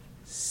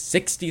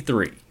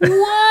 63.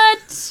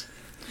 What?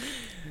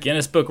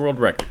 Guinness Book World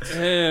Records.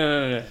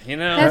 You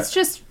know. That's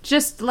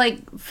just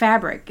like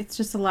fabric. It's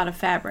just a lot of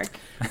fabric.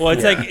 Well,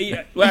 it's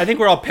well, I think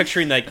we're all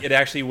picturing like it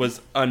actually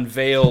was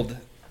unveiled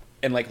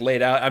and like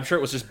laid out. I'm sure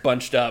it was just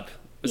bunched up.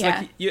 It's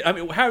Yeah. like, I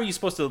mean, how are you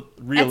supposed to At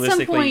some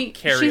realistically point,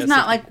 carry she's a not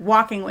city- like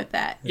walking with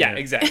that. Yeah,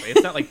 exactly.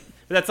 It's not like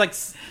that's like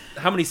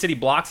how many city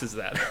blocks is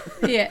that?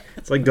 Yeah.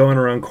 It's like going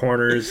around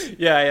corners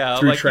yeah.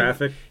 through like,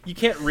 traffic. You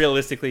can't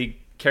realistically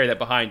carry that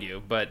behind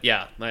you, but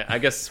yeah, I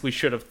guess we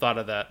should have thought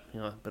of that,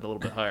 but a little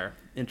bit higher.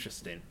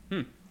 Interesting.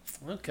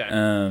 Okay.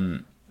 All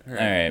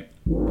right.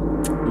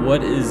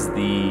 What is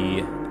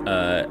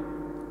the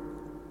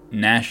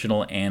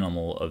national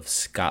animal of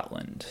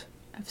Scotland?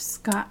 Of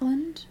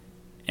Scotland?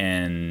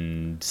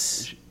 And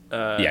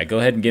yeah, go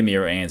ahead and give me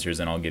your answers,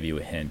 and I'll give you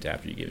a hint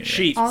after you give me.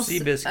 Sheep. I'll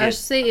Seabiscuit.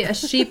 say a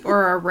sheep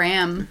or a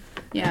ram.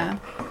 Yeah.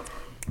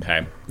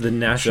 Okay. The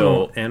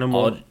national So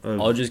animal.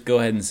 I'll just go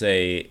ahead and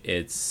say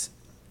it's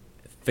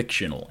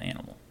fictional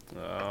animal.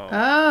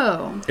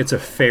 Oh. It's a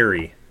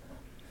fairy.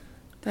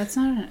 That's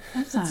not an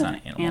not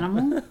an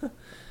animal.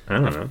 I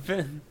don't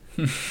know.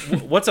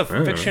 What's a don't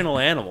know. fictional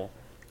animal?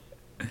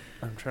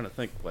 I'm trying to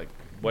think. Like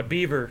what?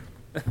 Beaver.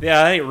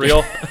 Yeah, that ain't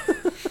real.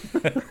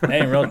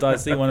 Hey, real talk,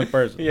 see one in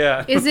person.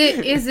 Yeah. Is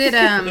it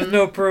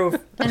No proof.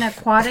 an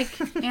aquatic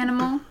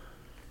animal?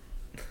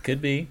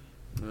 Could be.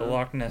 The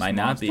Loch Ness Might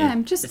not be. Yeah,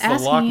 I'm just It's the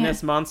asking. Loch you.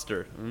 Ness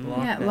monster.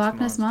 Yeah, Loch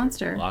Ness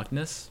monster. Loch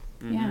Ness.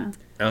 Yeah.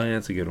 Oh, yeah,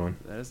 that's a good one.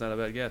 That is not a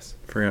bad guess.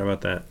 Forgot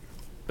about that.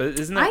 But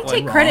isn't I that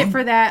take like credit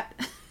for that.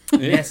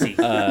 Nessie.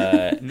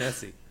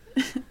 Nessie?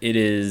 It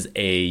is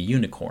a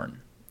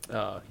unicorn.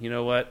 You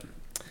know what?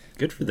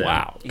 Good for them.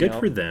 Wow. Good You know,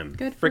 for them.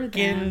 Good for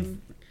Frickin'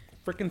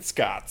 them.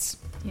 Scots.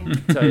 Yeah.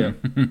 Tell you,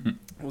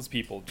 those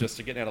people just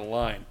to get out of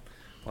line.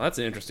 Well, that's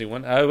an interesting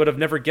one. I would have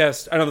never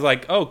guessed. I know,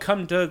 like, oh,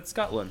 come to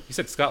Scotland. You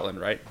said Scotland,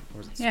 right? Or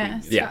was it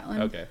Yeah, Sweden? Yeah.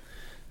 Scotland. Okay.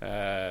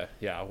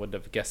 Yeah, I wouldn't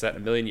have guessed that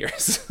in a million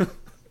years.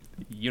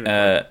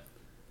 Unicorn.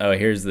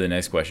 Here's the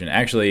next question.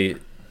 Actually,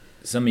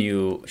 some of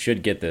you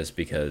should get this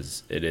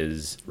because it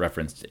is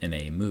referenced in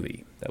a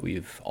movie that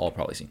we've all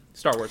probably seen.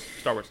 Star Wars.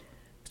 Star Wars.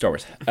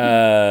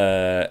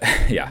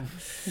 Yeah.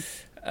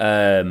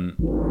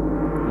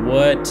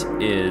 What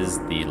is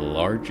the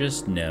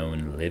largest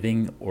known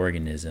living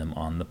organism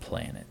on the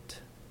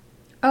planet?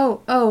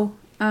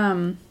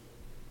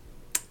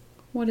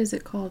 What is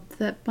it called?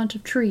 That bunch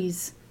of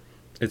trees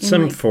It's In,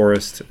 some like-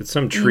 forest. It's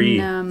some tree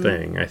in,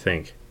 thing, I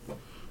think.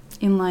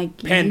 in like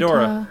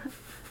Pandora.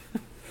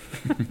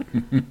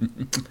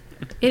 Utah.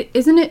 It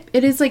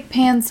is like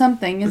Pan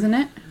something, isn't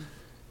it?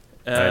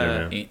 I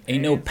don't know.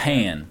 Ain't no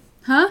pan.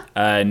 Huh?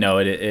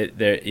 No,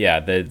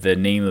 the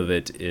name of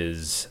it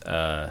is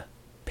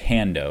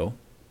Pando,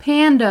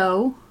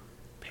 Pando.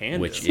 Panda.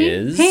 which See?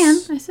 is Pan.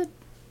 I said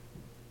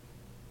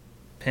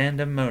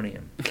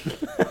Pandemonium.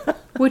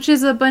 Which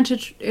is a bunch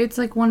of. It's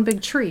like one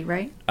big tree,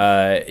 right?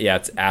 Yeah,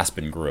 it's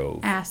Aspen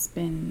Grove.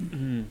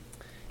 Aspen.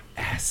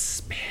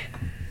 Aspen.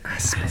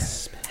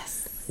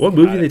 What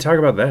movie did they talk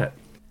about that?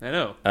 I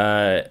know.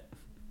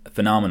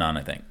 Phenomenon,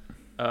 I think.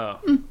 Oh.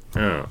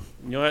 Oh,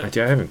 You know what?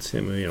 I haven't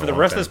seen a movie in a For the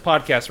long rest time. of this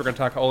podcast, we're going to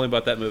talk only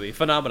about that movie,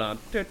 Phenomenon.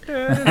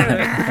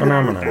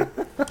 Phenomenon.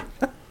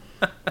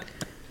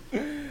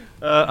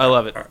 I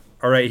love it.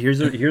 All right, here's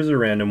a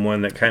random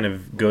one that kind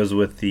of goes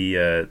with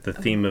the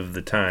theme of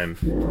the time.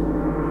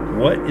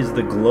 What is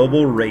the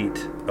global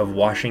rate of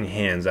washing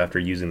hands after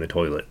using the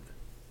toilet?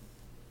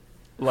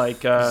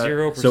 Like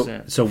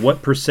 0%. So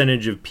what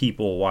percentage of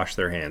people wash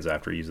their hands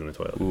after using the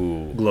toilet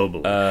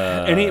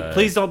globally?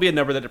 please don't be a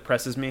number that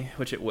depresses me,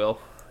 which it will.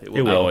 It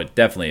will. Oh, it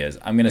definitely is.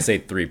 I'm going to say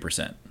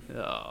 3%.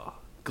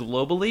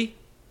 Globally?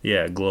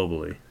 Yeah,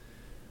 globally.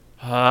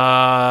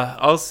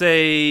 I'll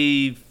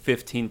say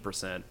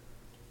 15%.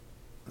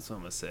 That's what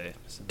I'm gonna say.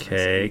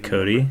 Okay,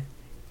 Cody.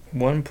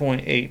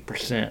 1.8%.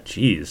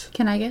 Jeez.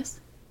 Can I guess?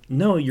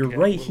 No, you're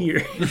right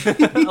here.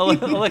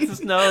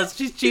 Alexis knows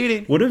she's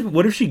cheating. What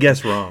if she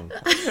guessed wrong?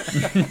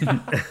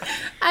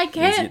 I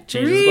can't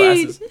Change his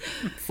read. glasses.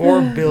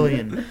 4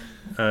 billion.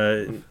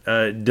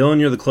 Dylan,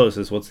 you're the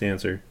closest. What's the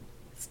answer?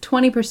 It's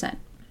 20%.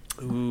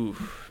 Ooh,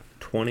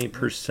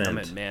 20%. damn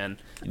it, man.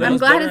 I'm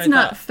glad it's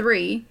not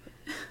 3.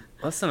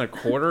 Less than a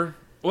quarter.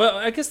 Well,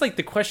 I guess like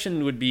the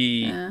question would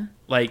be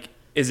like,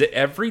 is it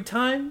every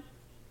time,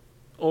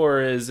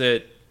 or is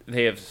it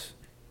they have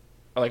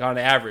like on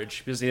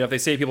average? Because if they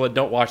say people that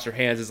don't wash their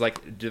hands, is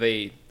like, do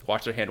they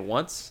wash their hand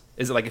once?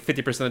 Is it like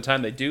 50% of the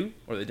time they do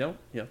or they don't?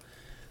 Yeah.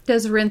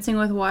 Does rinsing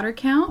with water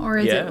count, or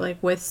is Yeah. it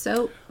like with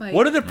soap? Like,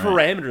 What are the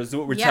parameters of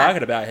what we're Yeah.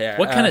 talking about here?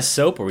 What kind of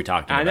soap are we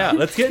talking I about? know.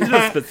 Let's get into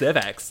the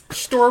specifics.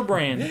 Store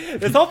brand.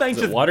 This whole thing's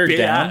Is it just watered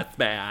down?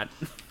 man.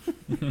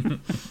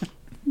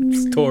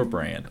 Store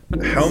brand.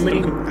 How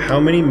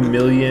many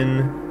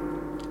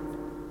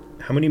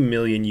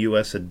million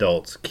U.S.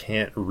 adults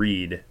can't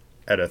read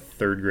at a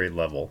third grade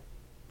level?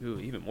 Ooh,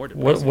 even more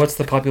depressing. What's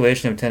the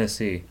population of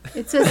Tennessee?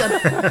 It says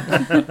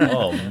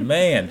Oh,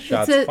 man.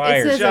 Shots it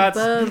fired. says Shots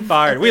above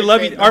fired. We third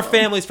love you. grade Our level.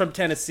 family's from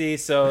Tennessee,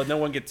 so no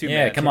one get too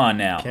Yeah, mad. come on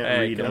now. Can't Hey,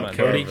 read come above on,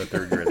 Cody. a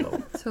third grade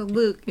level. So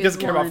Luke He is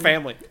doesn't care about one.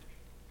 family.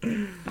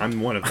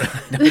 I'm one of them.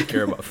 Don't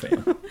care about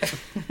family.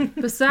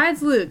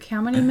 Besides Luke,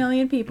 how many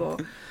million people?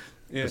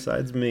 Yeah.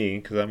 Besides me,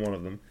 because I'm one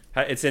of them.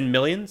 It's in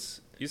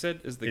millions, you said?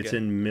 Is the It's guess?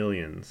 in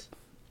millions.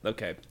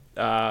 Okay.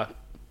 I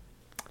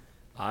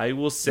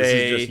will This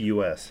say... is just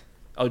U.S.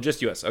 Oh,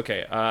 just U.S.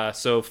 Okay.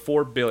 So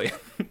 4 billion.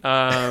 First, you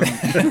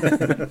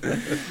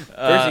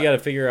got to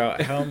figure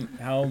out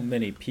how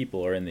many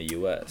people are in the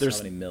U.S. There's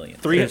how many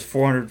millions? There's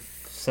 400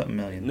 something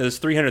million. There's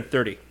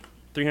 330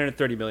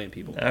 million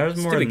people. There's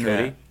more Stupid than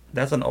Cody. that.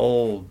 That's an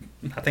old.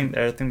 I think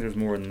there's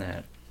more than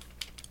that.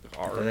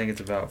 I think it's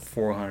about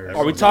 400.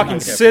 Are we something. talking I'm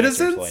not gonna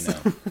citizens? answer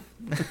until I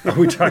know. Are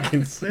we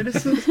talking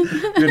citizens?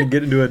 We're going to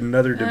get into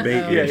another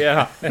debate Uh-oh. here.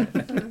 Yeah.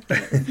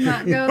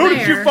 Not go Who there.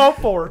 did you vote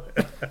for?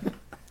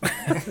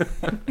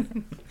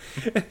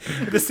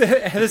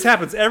 This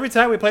happens every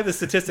time we play the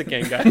statistic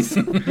game, guys.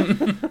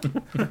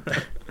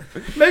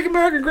 Make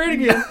America great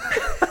again.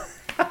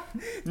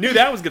 Knew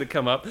that was going to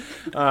come up.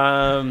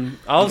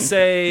 I'll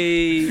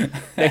say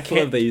I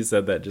love that you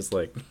said that just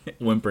like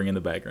whimpering in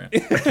the background.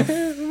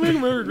 Make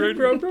America great.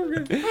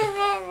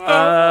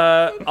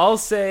 I'll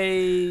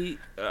say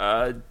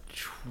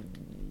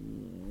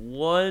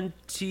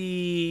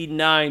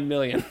 29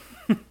 million.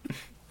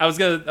 I was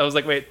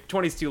like, wait,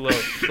 20 is too low.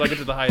 So I get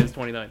to the highest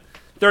 29.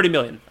 30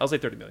 million. I'll say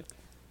 30 million.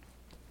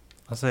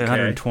 I'll say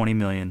 120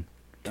 million.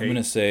 I'm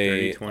gonna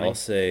say 30, 20. I'll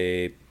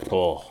say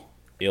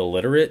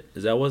illiterate.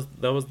 Is that was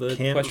the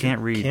Can't, question? Can't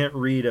read. Can't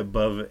read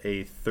above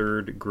a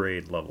third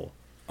grade level.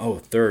 Oh,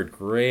 third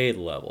grade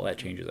level. That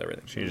changes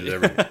everything. Changes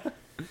everything.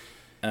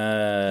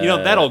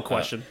 That old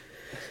question.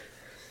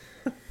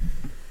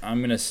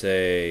 I'm gonna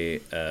say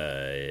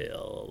I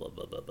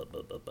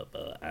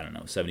don't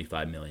know,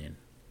 75 million.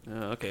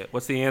 Okay.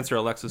 What's the answer,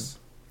 Alexis?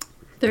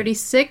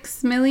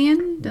 36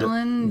 million.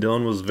 Dylan.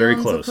 Dylan was very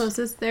Dylan's close. the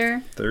closest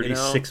there.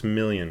 36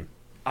 million.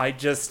 I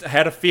just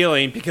had a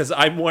feeling because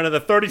I'm one of the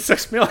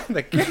 36 million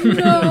that can't read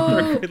at No.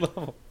 third grade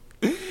level.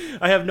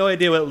 I have no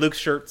idea what Luke's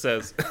shirt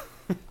says.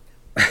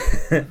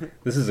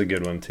 This is a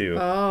good one too.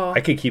 Oh.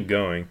 I could keep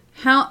going.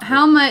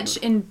 How much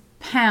in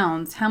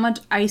pounds? How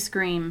much ice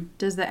cream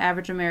does the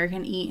average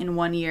American eat in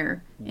 1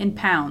 year in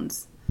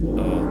pounds?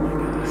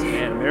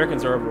 Man,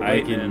 Americans are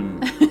I overweight, can.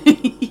 man.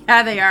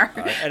 Yeah, they are.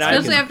 And I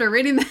Especially can- after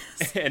reading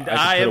this. And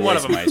I I can am put one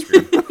away of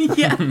them. some ice cream.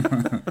 Yeah.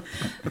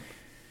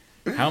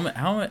 How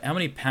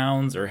many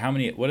pounds or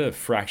what a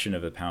fraction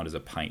of a pound is a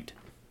pint?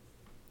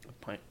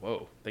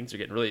 Whoa, things are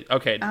getting really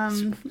okay.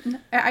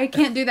 I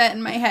can't do that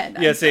in my head.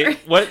 Yeah, I'm see, sorry.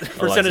 what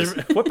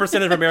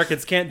percentage of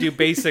Americans can't do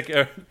basic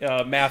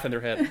math in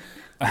their head?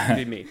 That'd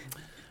be me.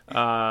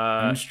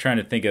 I'm just trying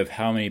to think of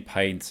how many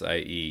pints I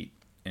eat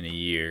in a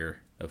year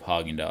of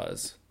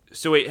Haagen-Dazs.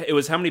 So wait, it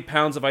was how many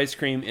pounds of ice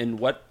cream in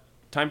what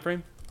time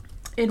frame?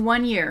 In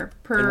 1 year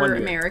per In 1 year.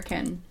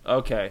 American.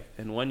 Okay,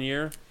 in 1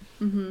 year,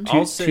 Mm-hmm.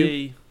 I'll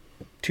say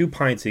 2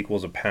 pints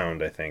equals a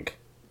pound, I think.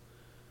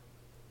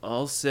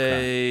 I'll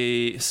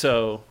say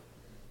so.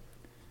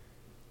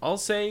 I'll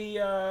say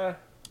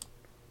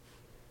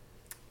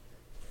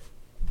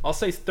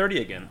 30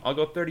 again. I'll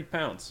go 30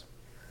 pounds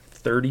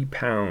 30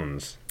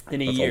 pounds.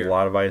 in a That's year. a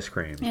lot of ice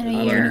cream. In a I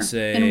was year. gonna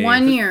say- In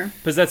 1 year.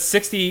 Because that's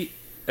 60.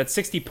 That's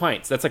 60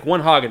 pints. That's like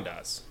one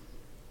Haagen-Dazs,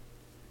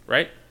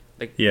 right?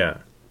 Like Yeah.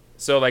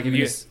 so. Like I'm if you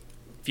gonna s-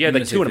 if you had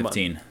I'm like gonna 2 in a say month.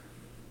 15.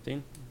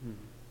 15?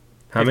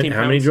 How many? 15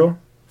 How many, pounds? Joel?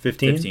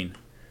 15? 15.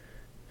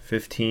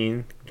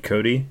 15.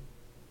 Cody?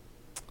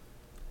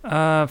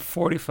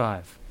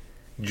 45.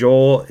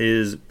 Joel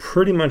is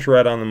pretty much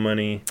right on the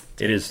money.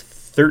 It is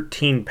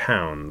 13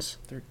 pounds.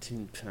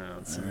 13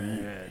 pounds.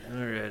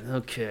 All right.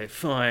 Okay.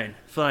 Fine. Means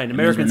we're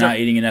Americans not are.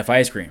 eating enough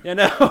ice cream. Yeah,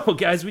 no,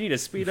 guys, we need to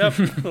speed up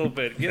a little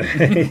bit. You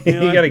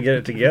got to get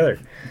it together.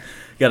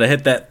 Got to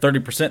hit that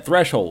 30%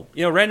 threshold.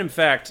 You know, random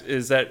fact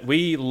is that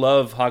we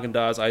love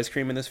Haagen-Dazs ice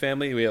cream in this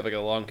family. We have like a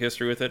long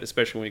history with it,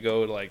 especially when we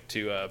go like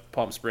to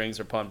Palm Springs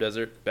or Palm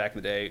Desert back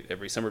in the day,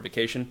 every summer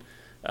vacation.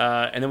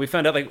 And then we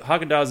found out like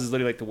Haagen-Dazs is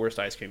literally like the worst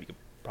ice cream you could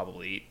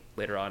probably eat.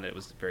 Later on, it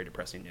was very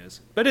depressing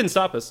news, but it didn't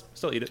stop us.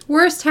 Still eat it.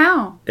 Worst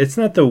how? It's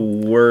not the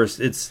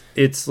worst. It's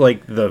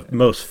like the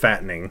most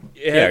fattening.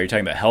 Yeah, are you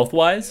talking about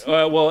health-wise?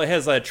 Well, it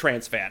has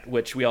trans fat,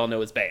 which we all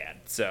know is bad.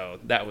 So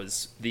that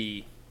was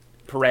the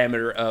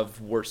parameter of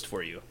worst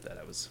for you that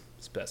I was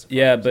specifying.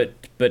 Yeah,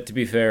 but to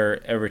be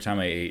fair, every time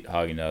I ate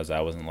Haagen-Dazs,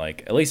 I wasn't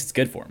like, at least it's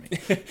good for me.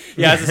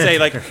 Yeah, as I say,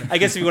 like I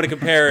guess if you want to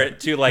compare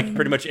it to like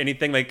pretty much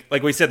anything,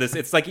 like we said this,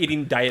 it's like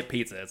eating diet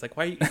pizza. It's like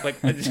why, like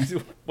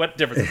what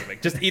difference does it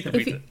make? Just eat the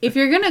pizza. If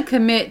you're gonna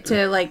commit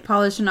to like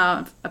polishing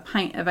off a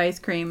pint of ice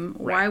cream,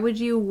 why would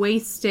you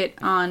waste it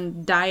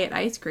on diet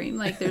ice cream?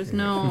 Like, there's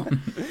no.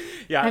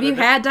 Yeah, Have you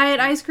had diet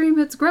ice cream?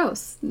 It's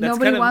gross.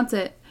 Nobody kind of- wants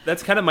it.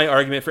 That's kind of my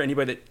argument for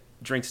anybody that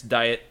drinks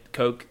Diet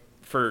Coke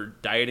for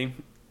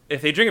dieting.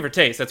 If they drink it for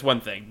taste, that's one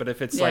thing. But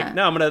if it's Yeah. like,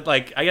 no, I'm gonna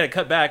like, I gotta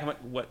cut back. I'm like,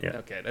 what? Yeah.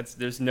 Okay,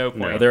 there's no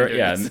point. in There, doing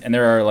yeah, this. and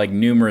there are like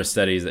numerous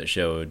studies that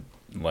showed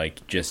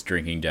like just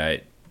drinking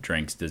diet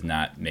drinks does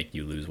not make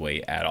you lose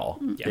weight at all.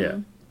 Yeah.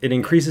 It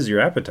increases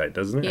your appetite,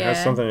 doesn't it? It has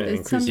Yeah, something that it's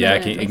increases. something Yeah,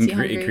 that it makes can you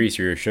hungry. increase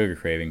your sugar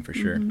craving for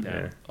sure.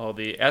 Yeah. All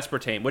the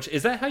aspartame, which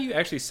is that how you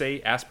actually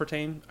say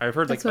aspartame? I've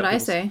heard That's like what I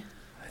people- say.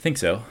 I think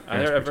so.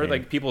 I've Aspartame. heard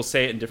like people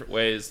say it in different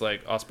ways,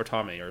 like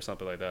aspartame or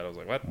something like that. I was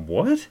like, what?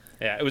 What?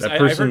 Yeah, it was. That I've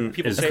person heard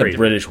people is say crazy. it.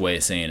 British way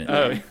of saying it.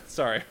 Oh,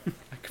 sorry. I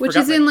Which forgot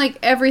is that- in like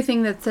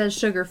everything that says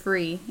sugar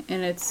free,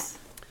 and it's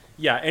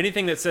Yeah,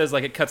 anything that says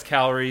like it cuts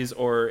calories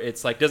or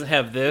it's like doesn't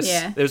have this.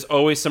 Yeah. There's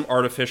always some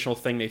artificial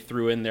thing they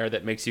threw in there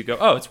that makes you go,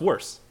 oh, it's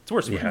worse. It's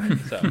worse. Yeah.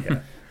 So yeah,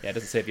 it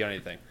doesn't save you on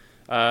anything.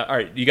 All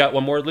right, you got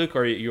one more, Luke,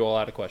 or are you all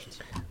out of questions?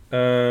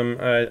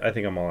 I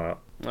think I'm all out.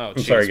 Oh, I'm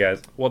sorry, jeez.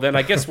 guys. Well, then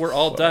I guess we're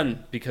all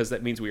done because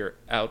that means we are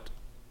out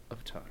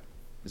of time.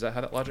 Is that how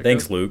that logic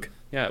Thanks, goes? Luke.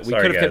 Yeah, we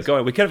Sorry, could have kept guys.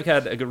 going. We could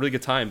have had a really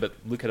good time, but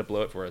Luke had to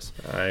blow it for us.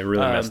 I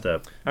really messed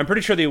up. I'm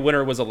pretty sure the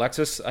winner was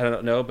Alexis. I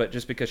don't know, but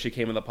just because she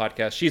came on the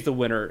podcast, she's the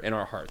winner in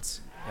our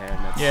hearts. And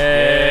that's,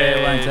 Yay,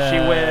 she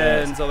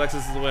Alexis. wins.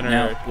 Alexis is the winner.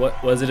 Now,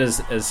 what was it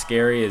as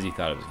scary as you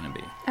thought it was going to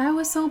be? I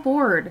was so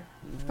bored.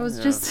 I was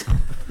just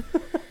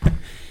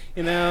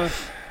You know,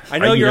 I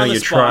know you're on the you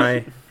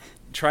spot.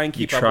 Try and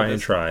You keep up try with and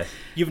this. try.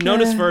 You've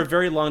known us for a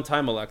very long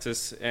time,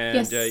 Alexis,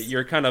 and Yes.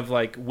 you're kind of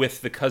like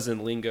with the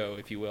cousin lingo,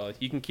 if you will.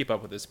 You can keep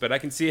up with this, but I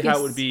can see how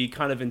it would Yes. be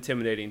kind of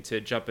intimidating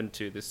to jump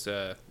into this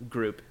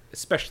group,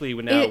 especially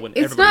when now when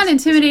it's not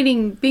everybody's-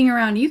 intimidating being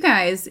around you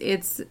guys.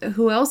 It's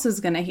who else is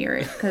gonna hear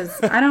it, because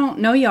I don't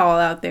know y'all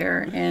out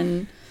there,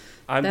 and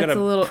I'm that's gonna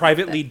a little-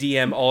 privately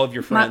DM all of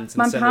your my, friends.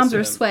 my and send palms this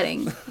are to them.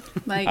 sweating.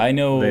 Like I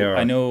know. They are.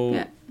 I know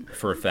Yeah.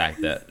 for a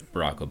fact that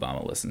Barack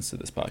Obama listens to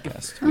this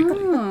podcast weekly.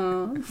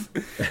 oh, Just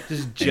And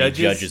he judges.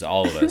 judges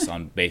all of us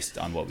based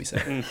on what we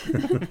say.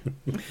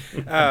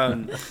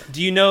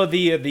 Do you know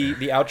the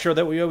outro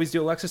that we always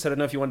do, Alexis? I don't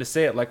know if you wanted to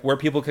say it, like where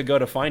people could go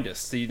to find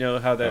us. Do you know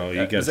how that? Oh,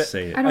 you is gotta it-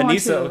 say it. I don't want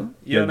Anissa, to. you don't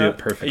gotta do know? it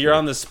perfectly. You're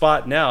on the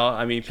spot now.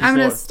 I mean, I'm people-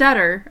 gonna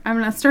stutter. I'm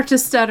gonna start to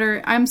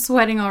stutter. I'm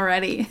sweating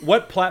already.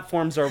 what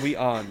platforms are we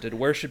on, and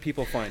where should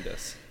people find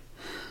us?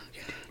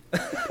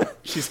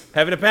 She's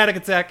having a panic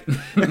attack.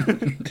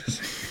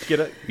 Get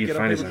a, You get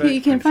find up us on on- the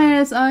You can find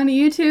us on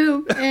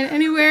YouTube and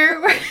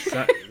anywhere where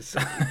podcasts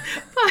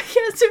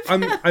are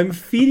found. I'm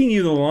feeding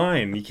you the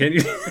line. You can't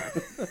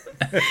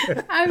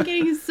I'm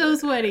getting so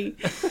sweaty.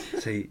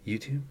 say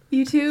YouTube,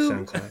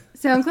 YouTube, SoundCloud,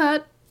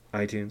 SoundCloud,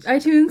 iTunes,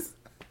 iTunes,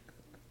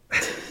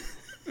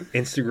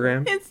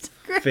 Instagram,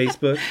 Instagram,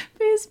 Facebook.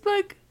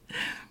 Facebook.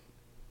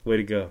 Way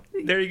to go.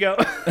 There you go.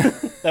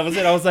 That was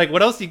it. I was like,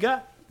 what else you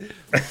got?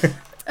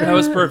 That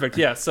was perfect.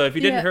 Yeah. So if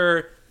you didn't Yeah.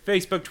 hear,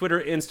 Facebook,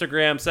 Twitter,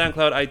 Instagram,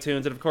 SoundCloud, iTunes,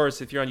 and of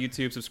course, if you're on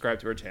YouTube, subscribe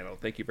to our channel.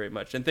 Thank you very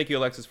much. And thank you,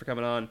 Alexis, for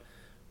coming on.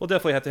 We'll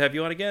definitely have to have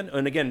you on again.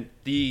 And again,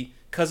 the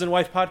Cousin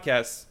Wife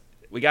podcast,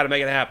 we got to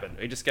make it happen.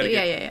 We just got to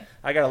Yeah.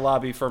 I got to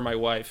lobby for my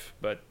wife,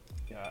 but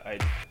I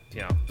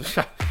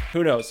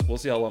Who knows? We'll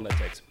see how long that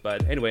takes.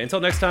 But anyway, until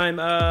next time,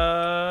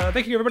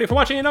 thank you everybody for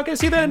watching, and I'll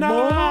see you then.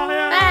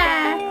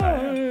 Bye.